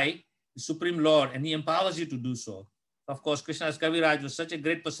blessed by the Supreme Lord and he empowers you to do so. Of course, Krishna Das Kaviraj was such a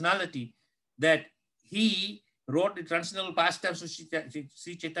great personality that he wrote the transcendental pastimes of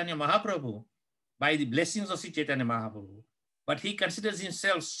Sri Chaitanya Mahaprabhu by the blessings of Sri Chaitanya Mahaprabhu. But he considers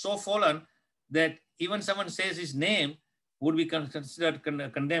himself so fallen that even someone says his name would be considered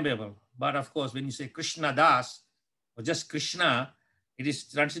condemnable. But of course, when you say Krishna Das or just Krishna, it is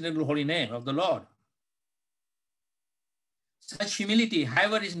transcendental holy name of the Lord. Such humility,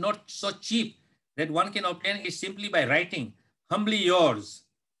 however, is not so cheap that one can obtain it simply by writing humbly yours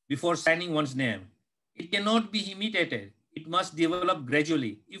before signing one's name. It cannot be imitated. It must develop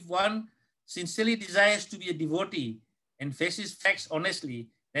gradually. If one sincerely desires to be a devotee and faces facts honestly,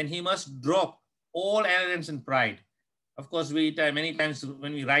 then he must drop all arrogance and pride. Of course, many times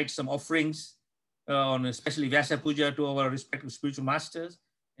when we write some offerings, on especially Vyasa Puja to our respective spiritual masters,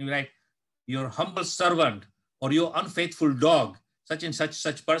 and we write, your humble servant or your unfaithful dog, such and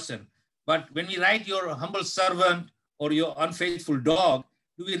such person. But when we write your humble servant or your unfaithful dog,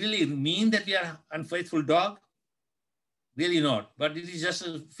 do we really mean that we are unfaithful dog? Really not, but it is just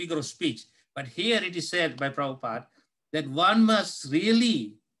a figure of speech. But here it is said by Prabhupada that one must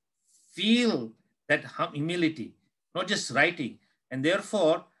really feel that humility, not just writing. And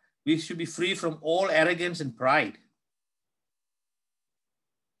therefore, we should be free from all arrogance and pride.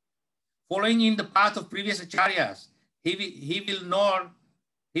 Following in the path of previous acharyas, he will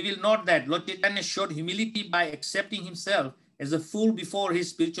note that Lord Chaitanya showed humility by accepting himself as a fool before his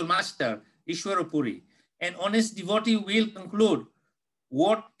spiritual master, Ishwara Puri. An honest devotee will conclude,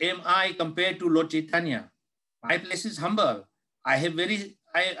 what am I compared to Lord Chaitanya? My place is humble. I have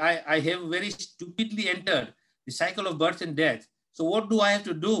very stupidly entered the cycle of birth and death. So what do I have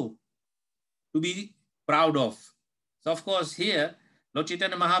to do to be proud of? So of course here, Lord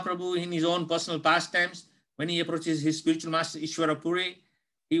Chaitanya Mahaprabhu in his own personal pastimes, when he approaches his spiritual master Ishwara Puri,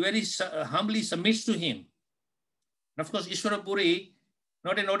 he very humbly submits to him. And of course, Ishwara Puri,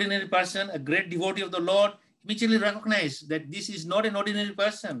 not an ordinary person, a great devotee of the Lord, immediately recognized that this is not an ordinary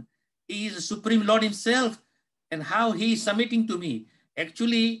person. He is the Supreme Lord himself. And how he is submitting to me.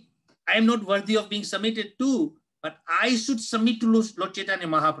 Actually, I am not worthy of being submitted to, but I should submit to Lord Chaitanya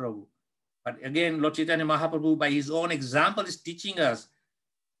Mahaprabhu. But again, Lord Chaitanya Mahaprabhu, by his own example, is teaching us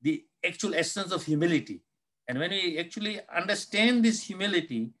the actual essence of humility. And when we actually understand this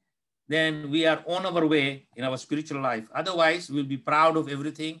humility, then we are on our way in our spiritual life. Otherwise, we'll be proud of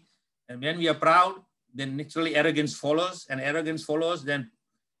everything. And when we are proud, then naturally arrogance follows. And arrogance follows, then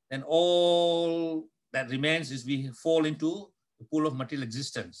all that remains is we fall into the pool of material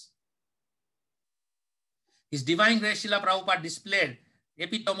existence. His divine grace, Srila Prabhupada displayed the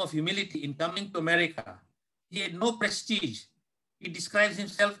epitome of humility in coming to America. He had no prestige. He describes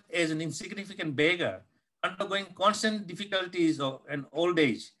himself as an insignificant beggar, undergoing constant difficulties of an old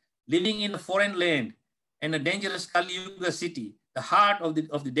age, living in a foreign land and a dangerous Kali Yuga city. the heart of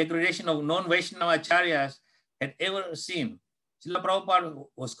the degradation of non-Vaishnava acharyas had ever seen. Srila Prabhupada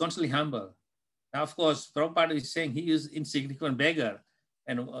was constantly humble. Now, of course, Prabhupada is saying he is insignificant beggar.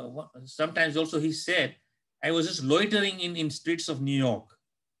 And sometimes also he said, I was just loitering in streets of New York,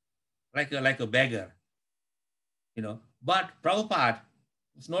 like a beggar, you know. But Prabhupada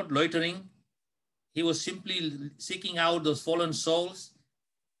was not loitering. He was simply seeking out those fallen souls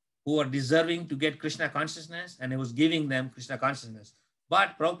who are deserving to get Krishna consciousness, and he was giving them Krishna consciousness.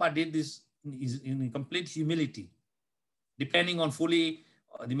 But Prabhupada did this in complete humility, depending on fully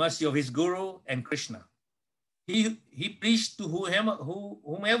the mercy of his Guru and Krishna. He preached to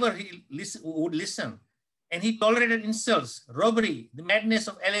whomever he would listen, and he tolerated insults, robbery, the madness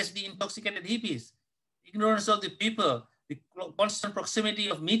of LSD intoxicated hippies, ignorance of the people, the constant proximity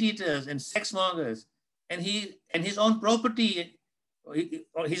of meat eaters and sex mongers, and his own property,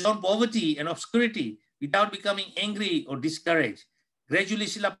 or his own poverty and obscurity, without becoming angry or discouraged. Gradually,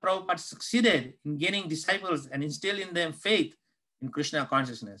 Srila Prabhupada succeeded in gaining disciples and instilling in them faith in Krishna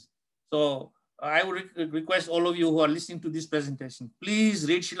consciousness. So I would request all of you who are listening to this presentation, please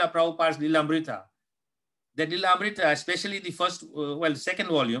read Srila Prabhupada's Lilamrita. The Lilamrita, especially the second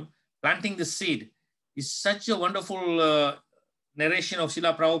volume, Planting the Seed, is such a wonderful narration of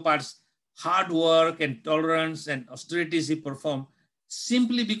Srila Prabhupada's hard work and tolerance and austerities he performed,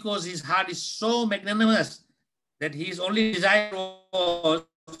 simply because his heart is so magnanimous that his only desire was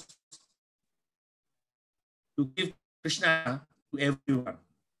to give Krishna to everyone.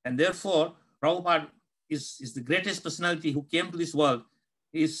 And therefore, Prabhupada is the greatest personality who came to this world.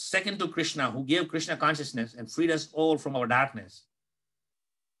 He is second to Krishna, who gave Krishna consciousness and freed us all from our darkness.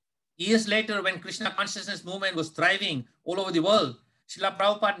 Years later, when Krishna consciousness movement was thriving all over the world, Srila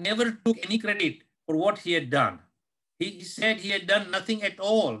Prabhupada never took any credit for what he had done. He said he had done nothing at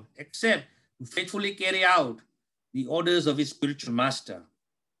all except to faithfully carry out the orders of his spiritual master.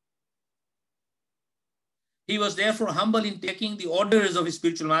 He was therefore humble in taking the orders of his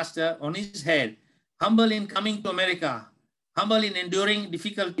spiritual master on his head, humble in coming to America, humble in enduring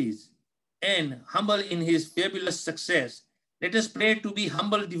difficulties, and humble in his fabulous success. Let us pray to be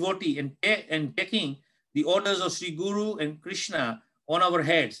humble devotee and taking the orders of Sri Guru and Krishna on our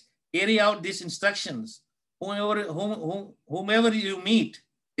heads. Carry out these instructions. Whomever you meet,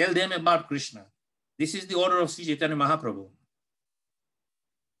 tell them about Krishna. This is the order of Sri Chaitanya Mahaprabhu.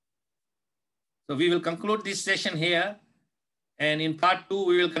 So we will conclude this session here. And in part 2,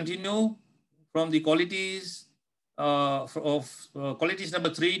 we will continue from the qualities qualities number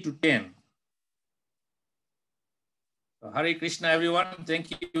 3 to 10. So Hare Krishna, everyone. Thank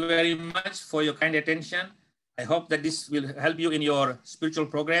you very much for your kind attention. I hope that this will help you in your spiritual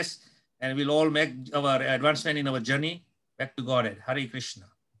progress, and we'll all make our advancement in our journey back to Godhead. Hare Krishna.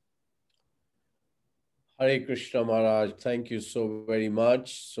 Hare Krishna Maharaj, thank you so very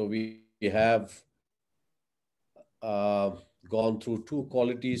much. So we have gone through 2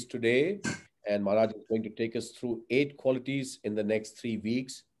 qualities today, and Maharaj is going to take us through 8 qualities in the next 3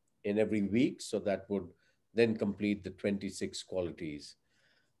 weeks, in every week. So that would then complete the 26 qualities.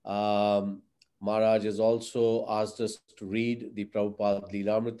 Maharaj has also asked us to read the Prabhupada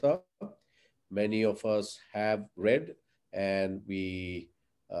Lilamrita. Many of us have read, and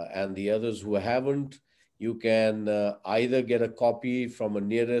and the others who haven't, you can either get a copy from a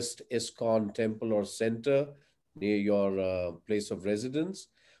nearest ISKCON temple or center near your place of residence,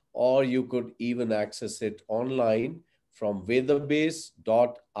 or you could even access it online from vedabase.io,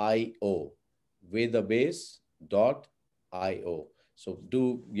 vedabase.io. So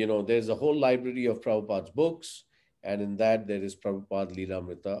there's a whole library of Prabhupada's books, and in that there is Prabhupada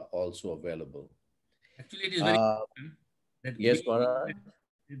Lilamrita also available. Actually, it is very important that yes, Maharaj.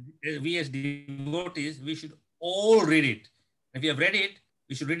 We as devotees, we should all read it. If we have read it,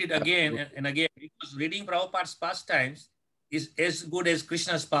 we should read it again and again, because reading Prabhupada's pastimes is as good as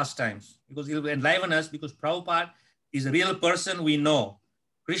Krishna's pastimes, because it will enliven us, because Prabhupada is a real person we know.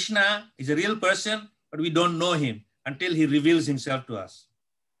 Krishna is a real person, but we don't know him until he reveals himself to us.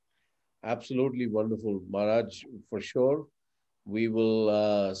 Absolutely wonderful, Maharaj, for sure. We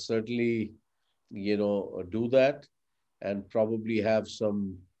will certainly, do that, and probably have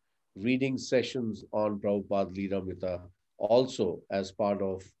some reading sessions on Prabhupada Lilamrita also as part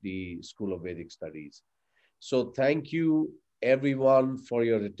of the School of Vedic Studies. So thank you everyone for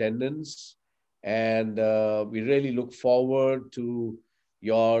your attendance, and we really look forward to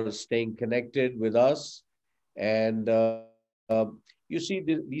your staying connected with us. And you see,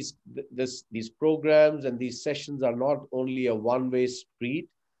 these programs and these sessions are not only a one-way street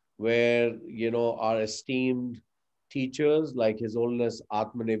where, our esteemed teachers like His Holiness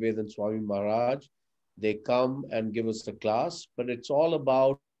Atmanivedana Swami Maharaj they come and give us a class, but it's all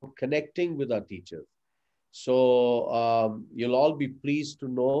about connecting with our teachers. So you'll all be pleased to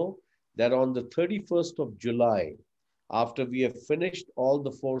know that on the 31st of July, after we have finished all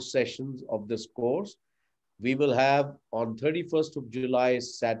the 4 sessions of this course, we will have on 31st of July,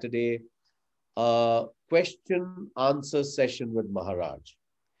 Saturday, a question answer session with Maharaj.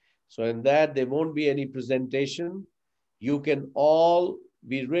 So in that, there won't be any presentation. You can all,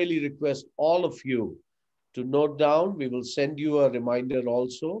 we really request all of you to note down. We will send you a reminder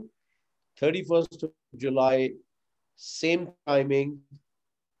also. 31st of July, same timing,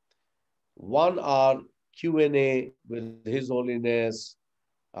 1 hour Q&A with His Holiness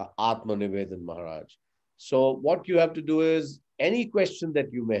Atmanivedana Maharaj. So what you have to do is, any question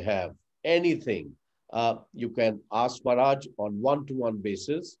that you may have, anything, you can ask Maharaj on one-to-one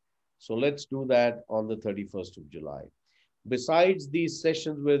basis. So let's do that on the 31st of July. Besides these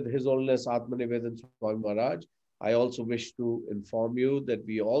sessions with His Holiness Atmanivedana Swami Maharaj, I also wish to inform you that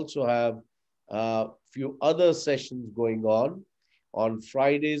we also have a few other sessions going on. On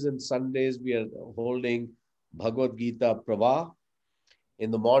Fridays and Sundays, we are holding Bhagavad Gita Prava. In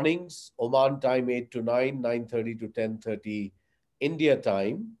the mornings, Oman time 8 to 9, 9:30 to 10:30 India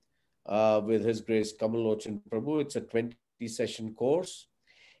time, with His Grace Kamal Lochan Prabhu. It's a 20-session course.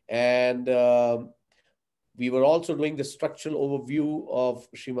 And we were also doing the structural overview of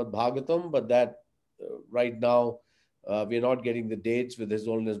Srimad Bhagavatam, but that right now, we are not getting the dates with His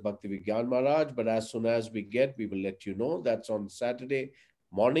Holiness Bhakti Vigyan Maharaj, but as soon as we get, we will let you know. That's on Saturday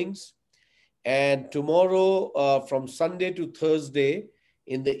mornings. And tomorrow, from Sunday to Thursday,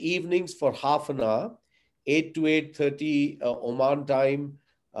 in the evenings for half an hour, 8 to 8:30 Oman time,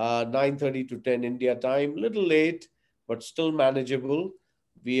 9:30 to 10 India time, little late, but still manageable.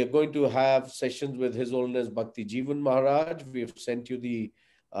 We are going to have sessions with His Holiness Bhakti Jivan Maharaj. We have sent you the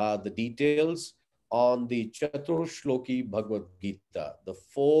details on the Chatur Shloki Bhagavad Gita, the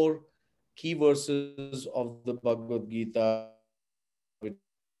 4 key verses of the Bhagavad Gita, which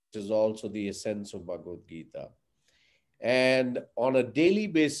is also the essence of Bhagavad Gita. And on a daily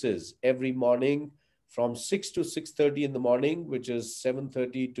basis, every morning from 6 to 6:30 in the morning, which is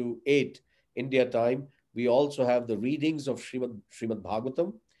 7:30 to 8 India time, we also have the readings of Srimad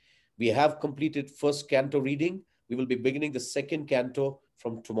Bhagavatam. We have completed first canto reading. We will be beginning the second canto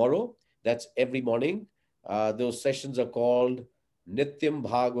from tomorrow. That's every morning. Those sessions are called Nityam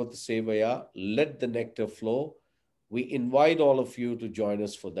Bhagavat Sevaya, Let the Nectar Flow. We invite all of you to join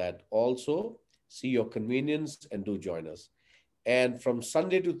us for that. Also, see your convenience and do join us. And from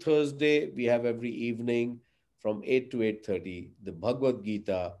Sunday to Thursday, we have every evening from 8 to 8:30, the Bhagavad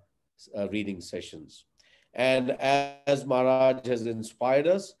Gita reading sessions. And as Maharaj has inspired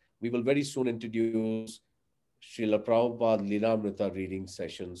us, we will very soon introduce Srila Prabhupada Lilamrita reading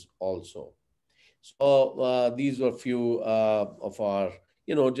sessions also. So these were a few of our,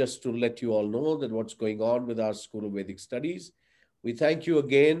 just to let you all know that what's going on with our School of Vedic Studies. We thank you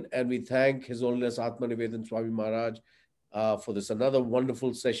again, and we thank His Holiness Atmanivedana Swami Maharaj for this another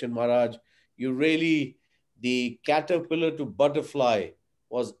wonderful session, Maharaj. You really, the caterpillar to butterfly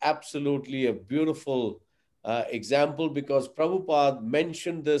was absolutely a beautiful example, because Prabhupada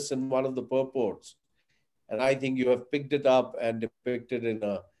mentioned this in one of the purports. And I think you have picked it up and depicted it in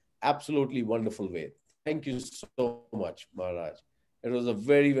an absolutely wonderful way. Thank you so much, Maharaj. It was a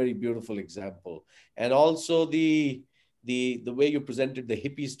very, very beautiful example. And also the way you presented the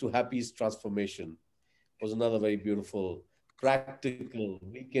hippies to happies transformation was another very beautiful, practical.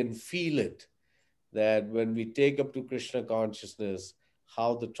 We can feel it, that when we take up to Krishna consciousness,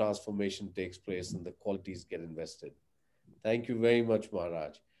 how the transformation takes place and the qualities get invested. Thank you very much,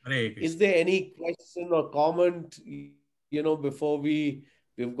 Maharaj. Is there any question or comment, before we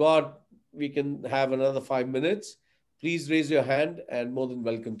can have another 5 minutes? Please raise your hand, and more than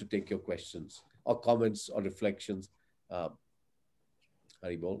welcome to take your questions or comments or reflections.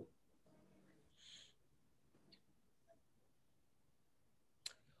 Haribol.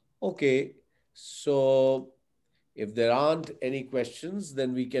 Okay, so if there aren't any questions,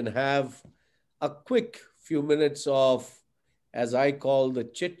 then we can have a quick few minutes of, as I call, the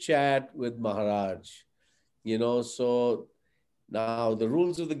chit chat with Maharaj. So now the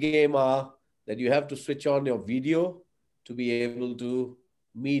rules of the game are that you have to switch on your video to be able to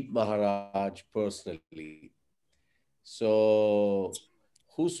meet Maharaj personally. So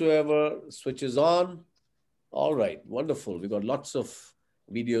whosoever switches on, all right, wonderful. We've got lots of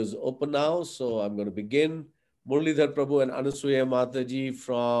videos open now. So I'm going to begin. Muralidhar Prabhu and Anasuya Mataji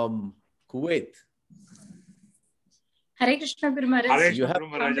from Kuwait. Hare Krishna, Guru Maharaj. Hare Krishna, Guru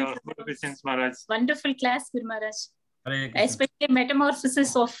Maharaj. Wonderful class, Guru Maharaj. Especially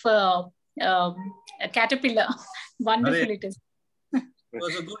metamorphosis of a caterpillar. Wonderful it is. It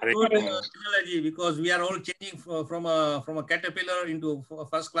was a good analogy, because we are all changing from a caterpillar into a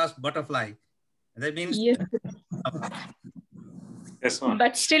first-class butterfly. That means yes. Yes, ma'am.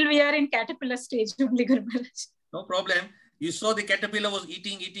 But still we are in caterpillar stage only, Guru Maharaj. no problem. You saw the caterpillar was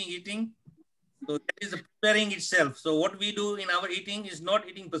eating. So that is the preparing itself. So what we do in our eating is not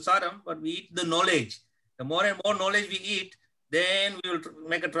eating prasadam, but we eat the knowledge. The more and more knowledge we eat, then we will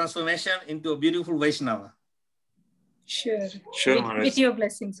make a transformation into a beautiful Vaishnava. Sure. Sure, With your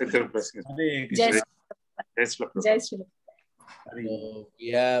blessings. With your blessings. Jai Shri. Yes, Lord. Jai Shri. We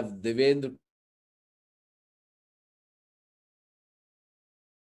have Devendra.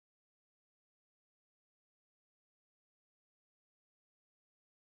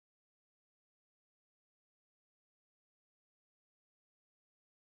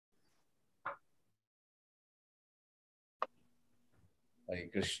 Hare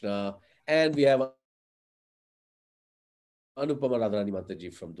Krishna. And we have Anupama Radharani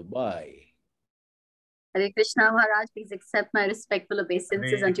Mataji from Dubai. Hare Krishna, Maharaj. Please accept my respectful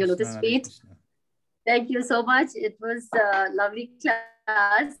obeisances unto your lotus feet. Thank you so much. It was a lovely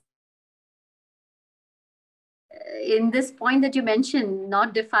class. In this point that you mentioned,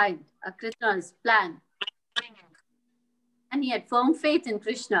 not defined, Krishna's plan. And he had firm faith in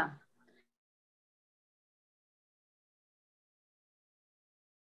Krishna.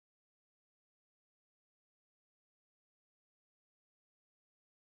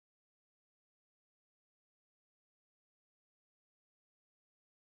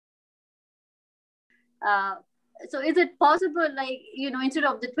 So is it possible, like, instead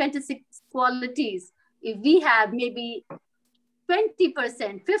of the 26 qualities, if we have maybe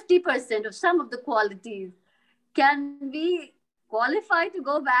 20%, 50% of some of the qualities, can we qualify to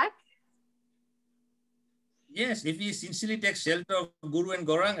go back? Yes, if we sincerely take shelter of Guru and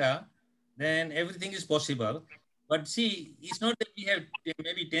Gauranga, then everything is possible. But see, it's not that we have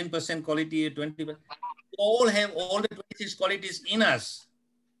maybe 10% quality, 20%. We all have all the 26 qualities in us.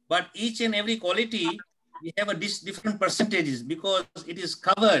 But each and every quality, we have a different percentages, because it is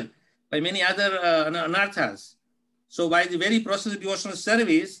covered by many other anarthas. So by the very process of devotional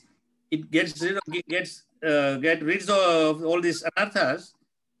service, it gets rid of all these anarthas,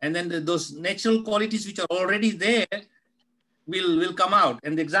 and then those natural qualities which are already there will come out.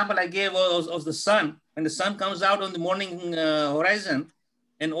 And the example I gave was of the sun. When the sun comes out on the morning horizon,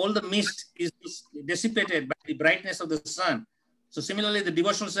 and all the mist is dissipated by the brightness of the sun. So similarly, the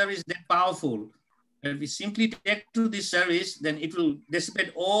devotional service is that powerful. If we simply take to this service, then it will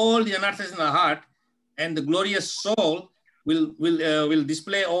dissipate all the anarthas in our heart, and the glorious soul will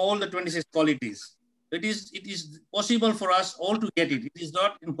display all the 26 qualities. It is possible for us all to get it. It is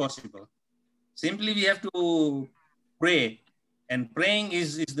not impossible. Simply we have to pray, and praying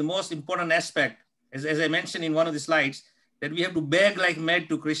is the most important aspect. As I mentioned in one of the slides, that we have to beg like mad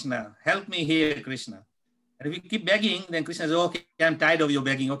to Krishna. Help me here, Krishna. And if we keep begging, then Krishna says, okay, I'm tired of your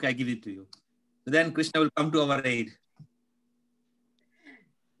begging. Okay, I give it to you. So then Krishna will come to our aid.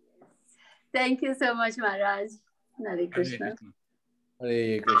 Thank you so much, Maharaj. Hare Krishna.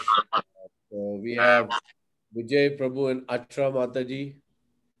 Hare Krishna. So we have Vijay Prabhu and Atra Mataji.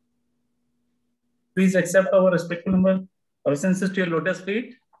 Please accept our respectful number, obeisances to your lotus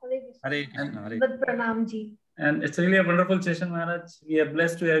feet. Hare Krishna. Hare With Pranam ji. And it's really a wonderful session, Maharaj. We are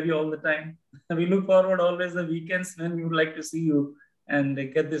blessed to have you all the time. We look forward always the weekends when we would like to see you and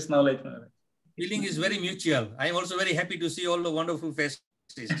get this knowledge, Maharaj. Feeling is very mutual. I am also very happy to see all the wonderful faces.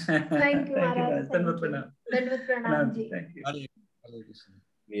 Thank you, Maharaj. Dandavad Pranam ji. Thank you. Hare Krishna.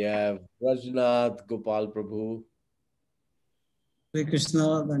 We have Rajnath Gopal Prabhu. Hare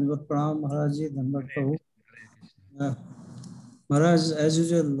Krishna, Dandavad Pranam, Maharaj ji, Dandavad Prabhu. Maharaj, as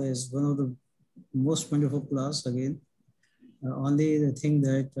usual, is one of the most wonderful class again. Only the thing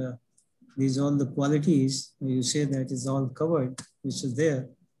that these all the qualities, you say that is all covered, which is there.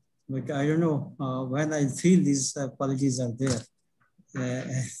 But I don't know when I feel these qualities are there.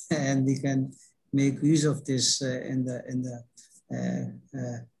 And we can make use of this in the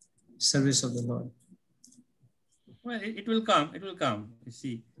service of the Lord. Well, it will come. It will come. You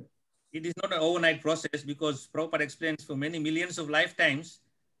see, it is not an overnight process, because Prabhupada explains for many millions of lifetimes,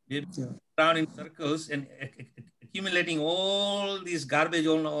 we've been around in circles and accumulating all these garbage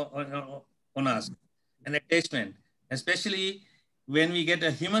on us and attachment. Especially when we get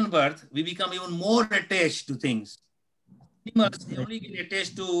a human birth, we become even more attached to things. Animals, they only get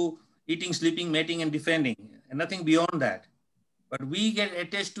attached to eating, sleeping, mating, and defending, and nothing beyond that. But we get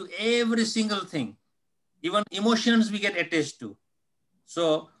attached to every single thing. Even emotions we get attached to.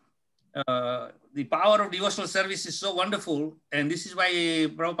 So the power of devotional service is so wonderful. And this is why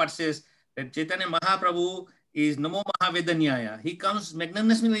Prabhupada says, that Chaitanya Mahaprabhu is Namo Mahavedanyaya. He comes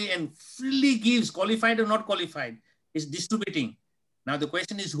magnanimously and freely gives, qualified or not qualified, is distributing. Now the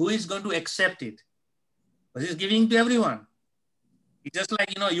question is, who is going to accept it? Because he's giving to everyone. It's just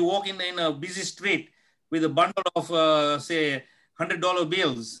like, you walk in a busy street with a bundle of, say, $100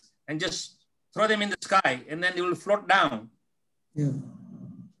 bills and just throw them in the sky and then they will float down. Yeah.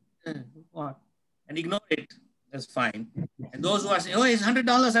 And ignore it. That's fine. And those who are saying, oh, it's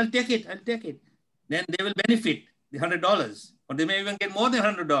 $100, I'll take it, I'll take it. Then they will benefit the $100, or they may even get more than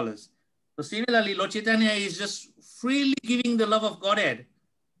 $100. So similarly, Lord Chaitanya is just freely giving the love of Godhead.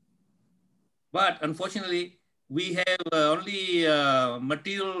 But unfortunately, we have only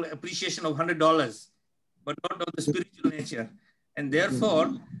material appreciation of $100, but not of the spiritual nature. And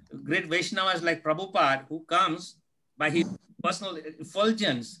therefore, great Vaishnavas like Prabhupada, who comes by his personal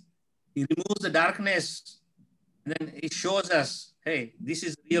effulgence, he removes the darkness, and then he shows us, hey, this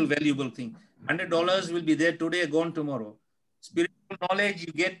is a real valuable thing. $100 will be there today, gone tomorrow. Spiritual knowledge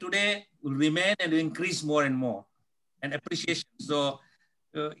you get today will remain and increase more and more. And appreciation. So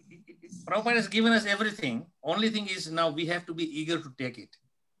Prabhupada has given us everything. Only thing is now we have to be eager to take it.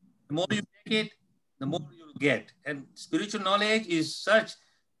 The more you take it, the more you get. And spiritual knowledge is such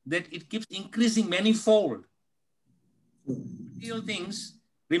that it keeps increasing manifold. Material things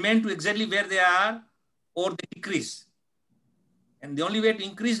remain to exactly where they are or they decrease. And the only way to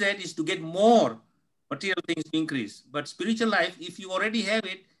increase that is to get more material things to increase. But spiritual life, if you already have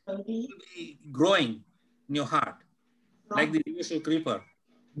it, it will be growing in your heart, like the universal creeper.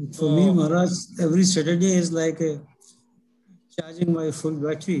 For me, Maharaj, every Saturday is like charging my full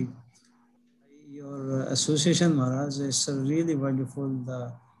battery. Your association, Maharaj, is really wonderful.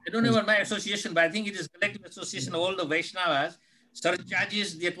 I don't know about my association, but I think it is collective association of all the Vaishnavas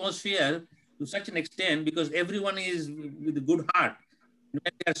surcharges the atmosphere to such an extent because everyone is with a good heart. When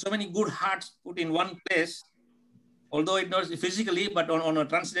there are so many good hearts put in one place, although it not physically, but on a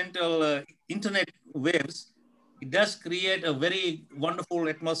transcendental internet waves, it does create a very wonderful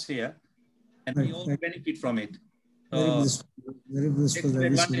atmosphere, and we all benefit from it. So very blissful.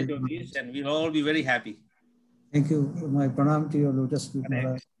 Take advantage of this, and we'll all be very happy. Thank you. My pranam to your lotus feet,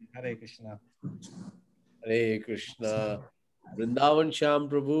 Maharaj. Hare Krishna. Hare Krishna. Vrindavan Shyam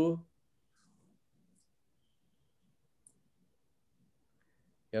Prabhu.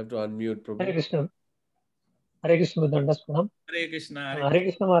 You have to unmute, Prabhu. Hare Krishna. Hare Krishna, Dandas Pranam. Hare Krishna. Hare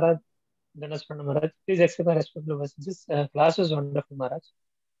Krishna, Maharaj. Dandas Pranam, Maharaj. Please accept my respectful messages. Class was wonderful, Maharaj.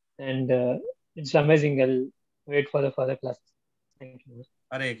 And it's amazing. I'll wait for the further classes. Thank you.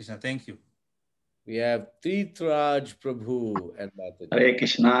 Hare Krishna. Thank you. We have Titraj Prabhu and Mataji. Hare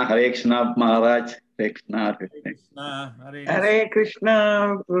Krishna, Maharaj. Hare Krishna, Hare Krishna. Hare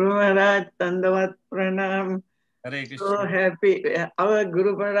Krishna, Guru Maharaj, Dandavat Pranam. Hare Krishna. So happy. Our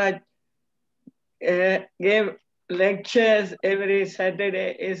Guru Maharaj gave lectures every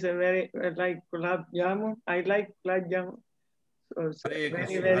Saturday. Is a very like gulab jamun. I like gulab jamun. So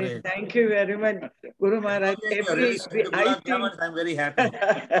very thank you very much, Guru Maharaj. I'm very happy.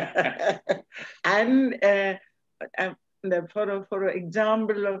 And for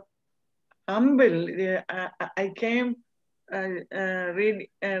example of humble, I came I read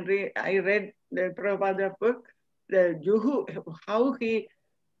the Prabhupada book, the Juhu, how he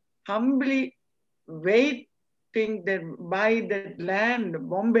humbly waiting buy the land,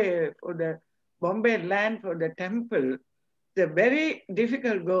 Bombay land for the temple. It's a very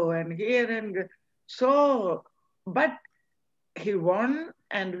difficult go, and here and so, but he won,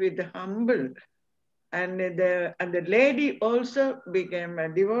 and with humble, and the lady also became a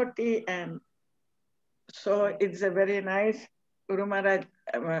devotee, and so it's a very nice. Guru Maharaj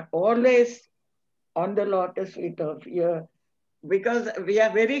always on the lotus feet of you, because we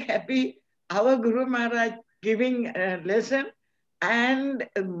are very happy. Our Guru Maharaj giving a lesson and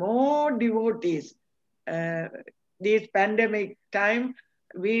more devotees. This pandemic time,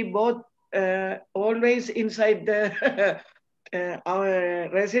 we both always inside the our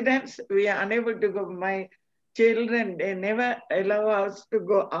residence. We are unable to go. My children, they never allow us to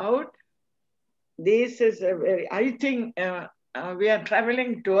go out. This is a very, I think we are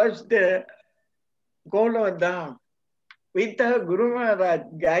traveling towards the Golo Dham with the Guru Maharaj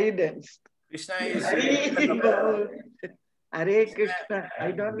guidance. Krishna is Hare Krishna.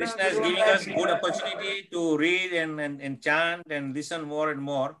 I don't know. Krishna is giving us good opportunity to read and chant and listen more and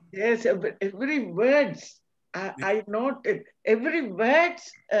more. Yes, every words I noted. Every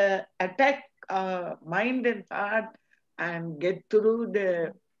words attack mind and heart and get through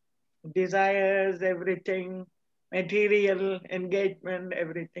the desires, everything, material engagement,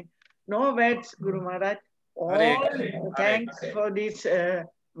 everything. No words, Guru Maharaj. All thanks for this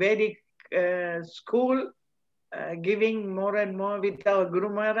Vedic school, giving more and more with our Guru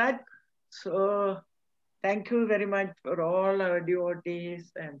Maharaj. So thank you very much for all our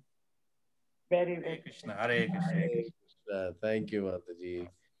devotees and very, Hare very. Krishna, Hare Krishna. Hare Krishna. Thank you, Mataji.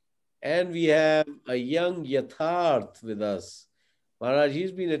 And we have a young Yatharth with us. Maharaj,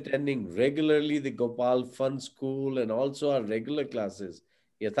 he's been attending regularly the Gopal Fun School and also our regular classes.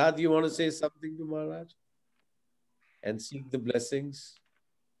 Yatharth, you want to say something to Maharaj? And seek the blessings?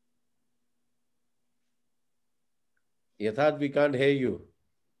 Yatharth, we can't hear you.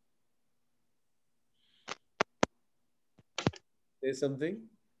 Say something.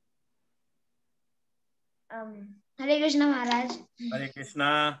 Hare Krishna Maharaj. Hare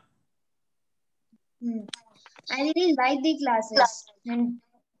Krishna. I really like the classes and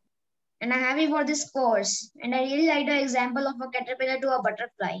I'm happy for this course. And I really like the example of a caterpillar to a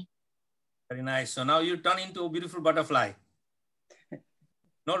butterfly. Very nice. So now you turn into a beautiful butterfly.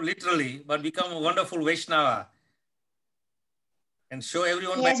 Not literally, but become a wonderful Vaishnava. And show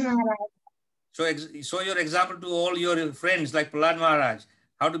everyone. Yes, Maharaj. Show your example to all your friends like Prahlad Maharaj,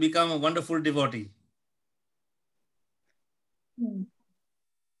 how to become a wonderful devotee.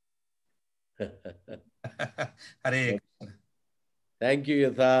 Hare. Thank you,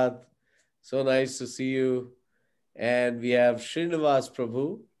 Yatharth. So nice to see you. And we have Srinivas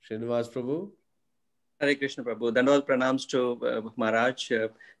Prabhu. Srinivas Prabhu. Hare Krishna Prabhu. Dandavad pranams to Maharaj.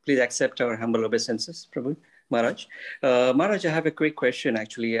 Please accept our humble obeisances, Prabhu. Maharaj. Maharaj, I have a quick question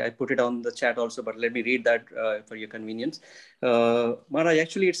actually. I put it on the chat also, but let me read that for your convenience. Maharaj,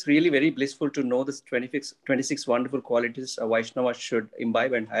 actually it's really very blissful to know this 26 wonderful qualities a Vaishnava should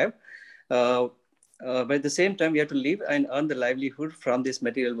imbibe and have. But at the same time, we have to live and earn the livelihood from this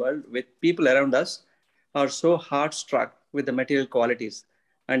material world with people around us are so heart-struck with the material qualities.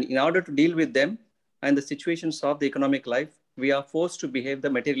 And in order to deal with them and the situations of the economic life, we are forced to behave the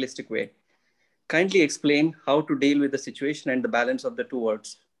materialistic way. Kindly explain how to deal with the situation and the balance of the two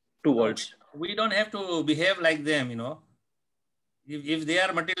worlds. We don't have to behave like them, you know. If they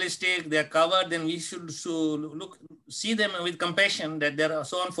are materialistic, they are covered, then we should see them with compassion that they are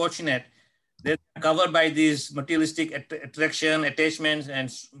so unfortunate. They're covered by these materialistic attraction, attachments,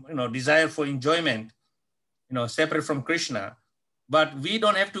 and desire for enjoyment, separate from Krishna. But we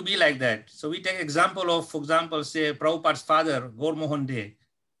don't have to be like that. So we take example of, for example, say Prabhupada's father, Gaur Mohan De.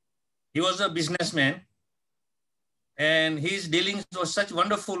 He was a businessman, and his dealings were such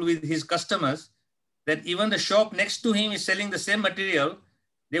wonderful with his customers that even the shop next to him is selling the same material.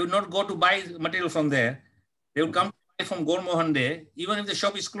 They would not go to buy material from there. They would come to buy from Gaur Mohan De. Even if the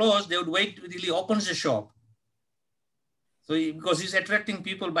shop is closed, they would wait until he opens the shop. So because he's attracting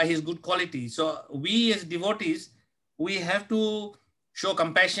people by his good quality. So we as devotees, we have to show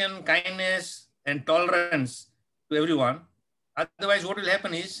compassion, kindness, and tolerance to everyone. Otherwise, what will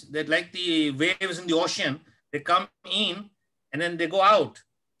happen is that like the waves in the ocean, they come in and then they go out.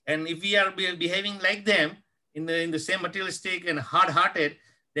 And if we are behaving like them in the same materialistic and hard-hearted,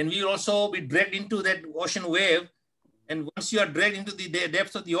 then we will also be dragged into that ocean wave. And once you are dragged into the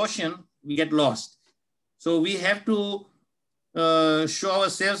depths of the ocean, we get lost. So we have to show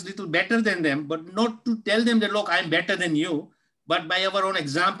ourselves a little better than them, but not to tell them that, look, I'm better than you, but by our own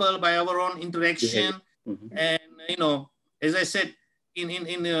example, by our own interaction. And, as I said, in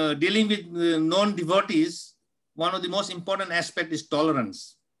dealing with non-devotees, one of the most important aspects is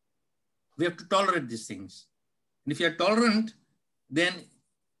tolerance. We have to tolerate these things. And if you are tolerant, then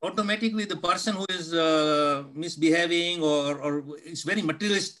automatically the person who is misbehaving or is very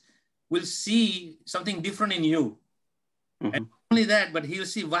materialist will see something different in you. And not only that, but he'll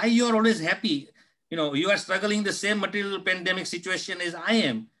see why you are always happy. You are struggling the same material pandemic situation as I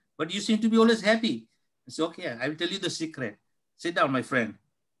am, but you seem to be always happy. It's okay. I will tell you the secret. Sit down, my friend.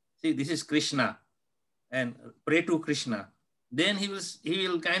 See, this is Krishna, and pray to Krishna. Then he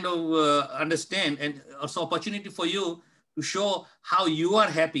will kind of understand, and also opportunity for you to show how you are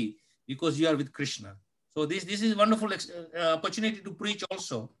happy because you are with Krishna. So this is a wonderful opportunity to preach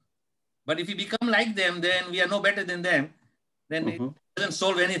also. But if you become like them, then we are no better than them. Then it doesn't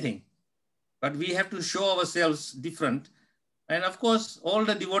solve anything. But we have to show ourselves different. And of course, all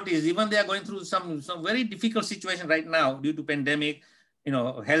the devotees, even they are going through some very difficult situation right now due to pandemic,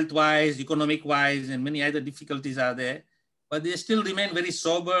 health-wise, economic-wise, and many other difficulties are there. But they still remain very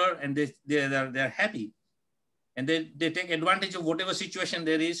sober and they're happy. And they take advantage of whatever situation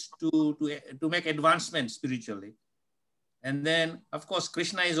there is to make advancement spiritually. And then, of course,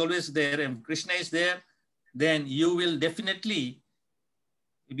 Krishna is always there. And Krishna is there, then you will definitely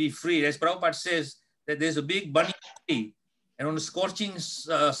be free. As Prabhupada says, that there's a big burning tree. And on a scorching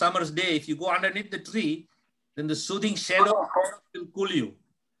summer's day, if you go underneath the tree, then the soothing shadow will cool you.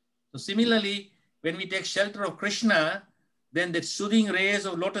 So similarly, when we take shelter of Krishna, then the soothing rays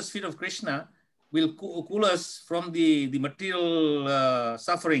of lotus feet of Krishna will cool us from the material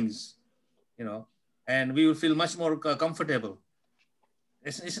sufferings, you know, and we will feel much more comfortable.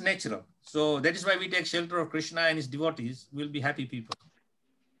 It's natural. So that is why we take shelter of Krishna and his devotees. We'll be happy people.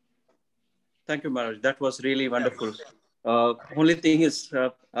 Thank you, Maharaj. That was really wonderful. Only thing is,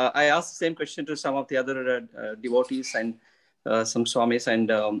 I asked the same question to some of the other devotees and some swamis, and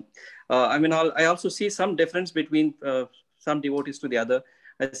I mean, I also see some difference between some devotees to the other.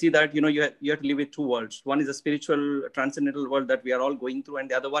 I see that, you know, you have to live with two worlds. One is a spiritual, transcendental world that we are all going through, and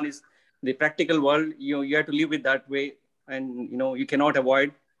the other one is the practical world. You have to live with that way, and you know, you cannot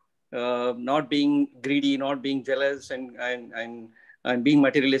avoid not being greedy, not being jealous, and being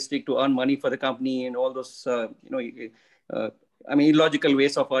materialistic to earn money for the company and all those, I mean, illogical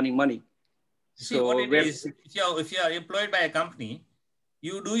ways of earning money. See, what it is, if you are employed by a company,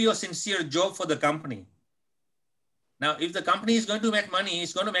 you do your sincere job for the company. Now, if the company is going to make money,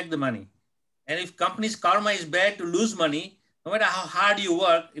 it's going to make the money. And if company's karma is bad to lose money, no matter how hard you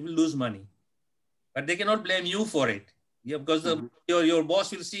work, it will lose money. But they cannot blame you for it. Yeah, because your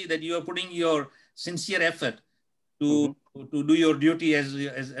boss will see that you are putting your sincere effort to do your duty as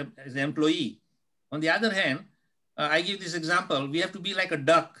an employee. On the other hand, I give this example. We have to be like a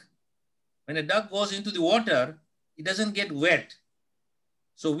duck. When a duck goes into the water, it doesn't get wet.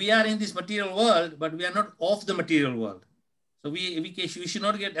 So we are in this material world, but we are not of the material world. So we should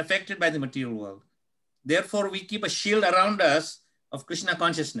not get affected by the material world. Therefore, we keep a shield around us of Krishna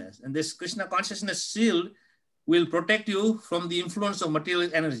consciousness. And this Krishna consciousness shield will protect you from the influence of material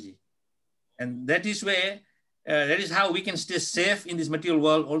energy. And that is where, that is how we can stay safe in this material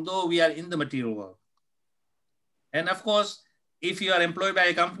world, although we are in the material world. And of course, if you are employed by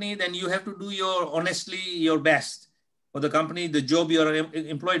a company, then you have to do your best for the company, the job you are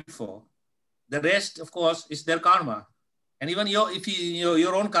employed for. The rest, of course, is their karma. And even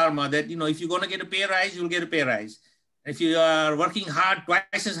your own karma, that, you know, if you're going to get a pay rise, you'll get a pay rise. If you are working hard,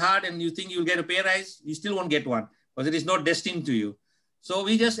 twice as hard, and you think you'll get a pay rise, you still won't get one because it is not destined to you. So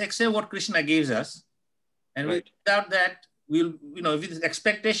we just accept what Krishna gives us. And without that, we'll, you know, with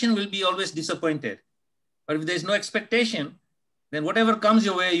expectation, we'll be always disappointed. But if there's no expectation, then whatever comes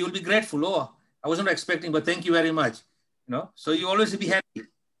your way, you'll be grateful. Oh, I wasn't expecting, but thank you very much. You know, so you always be happy.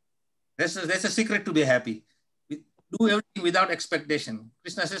 That's a secret to be happy. Do everything without expectation.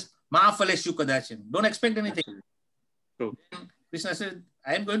 Krishna says, Ma phaleshu kadachin. Don't expect anything. True. Krishna said,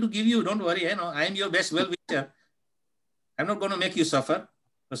 I am going to give you, don't worry, I am your best well-wisher. I'm not going to make you suffer.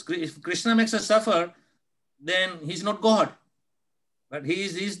 Because if Krishna makes us suffer, then he's not God. But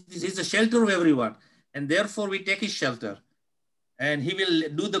he's the shelter of everyone. And therefore we take his shelter. And he will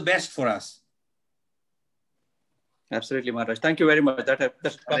do the best for us. Absolutely, Maharaj. Thank you very much. That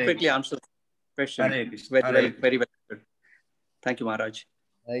perfectly answers the question. Very well. Thank you, Maharaj.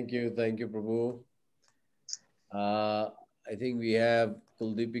 Thank you, Prabhu. I think we have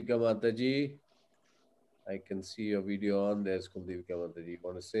Kuldipika Mataji. I can see your video on. There's Kuldipika Mataji. You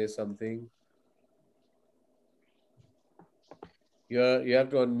want to say something? You have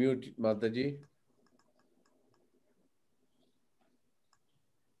to unmute, Mataji.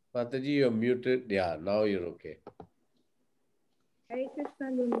 Mataji, you're muted. Yeah, now you're okay. Hare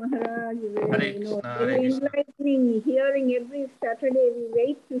Krishna, Guru Maharaj. Very enlightening. Hearing every Saturday, we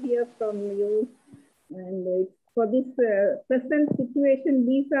wait to hear from you. And for this present situation,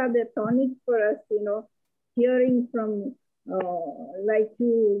 these are the tonics for us, hearing from like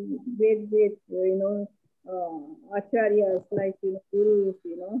you, great, acharyas, like, gurus,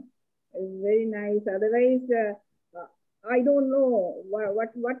 it's very nice. Otherwise, I don't know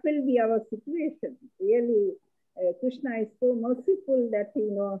what will be our situation. Really, Krishna is so merciful that,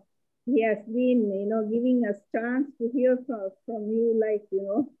 he has been, giving us chance to hear from you, like,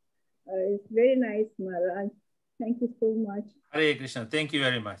 it's very nice, Maharaj. Thank you so much. Hare Krishna. Thank you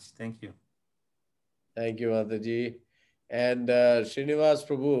very much. Thank you. Thank you, Mataji. And Srinivas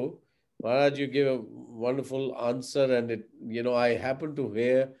Prabhu, Maharaj, you gave a wonderful answer. And, I happen to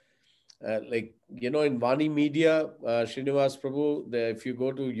hear, in Vani Media, Srinivas Prabhu, if you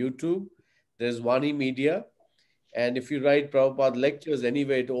go to YouTube, there's Vani Media. And if you write Prabhupada lectures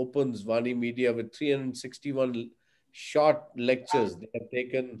anyway, it opens Vani Media with 361 short lectures. They have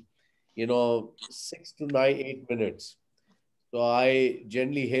taken, 6 to 8 minutes. So I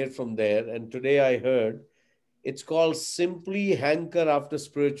generally hear from there. And today I heard it's called Simply Hanker After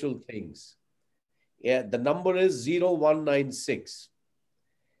Spiritual Things. Yeah, the number is 0196.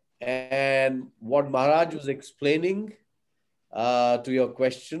 And what Maharaj was explaining to your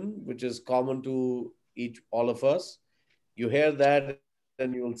question, which is common to all of us, you hear that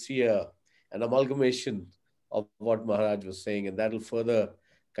then you will see an amalgamation of what Maharaj was saying, and that will further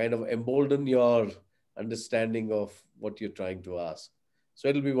kind of embolden your understanding of what you're trying to ask. So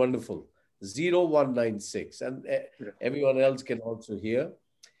it'll be wonderful. 0196, and everyone else can also hear.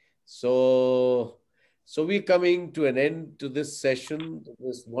 So we're coming to an end to this session,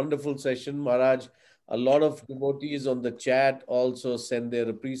 this wonderful session. Maharaj, a lot of devotees on the chat also send their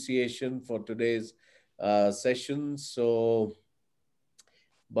appreciation for today's session. So,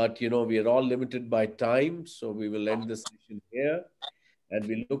 but we are all limited by time, so we will end the session here. And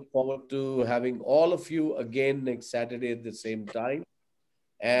we look forward to having all of you again next Saturday at the same time.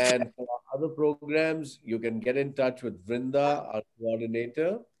 And for our other programs, you can get in touch with Vrinda, our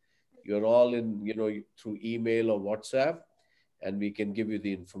coordinator. You're all in, through email or WhatsApp, and we can give you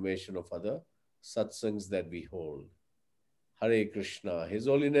the information of other satsangs that we hold. Hare Krishna. His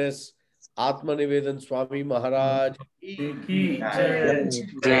Holiness Atmanivedana Swami Maharaj ki Jai.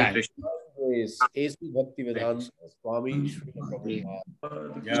 Jai Krishna. A.C. Bhaktivedanta Swami Shri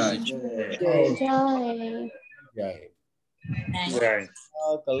Prabhupada. Jai. Jai. Jai. Jai.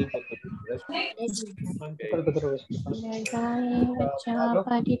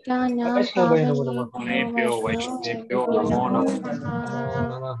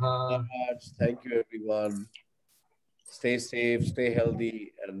 Thank you, everyone. Stay safe, stay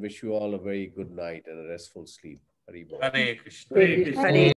healthy, and wish you all a very good night and a restful sleep. Hari Bol. Hare Krishna. Hare Krishna.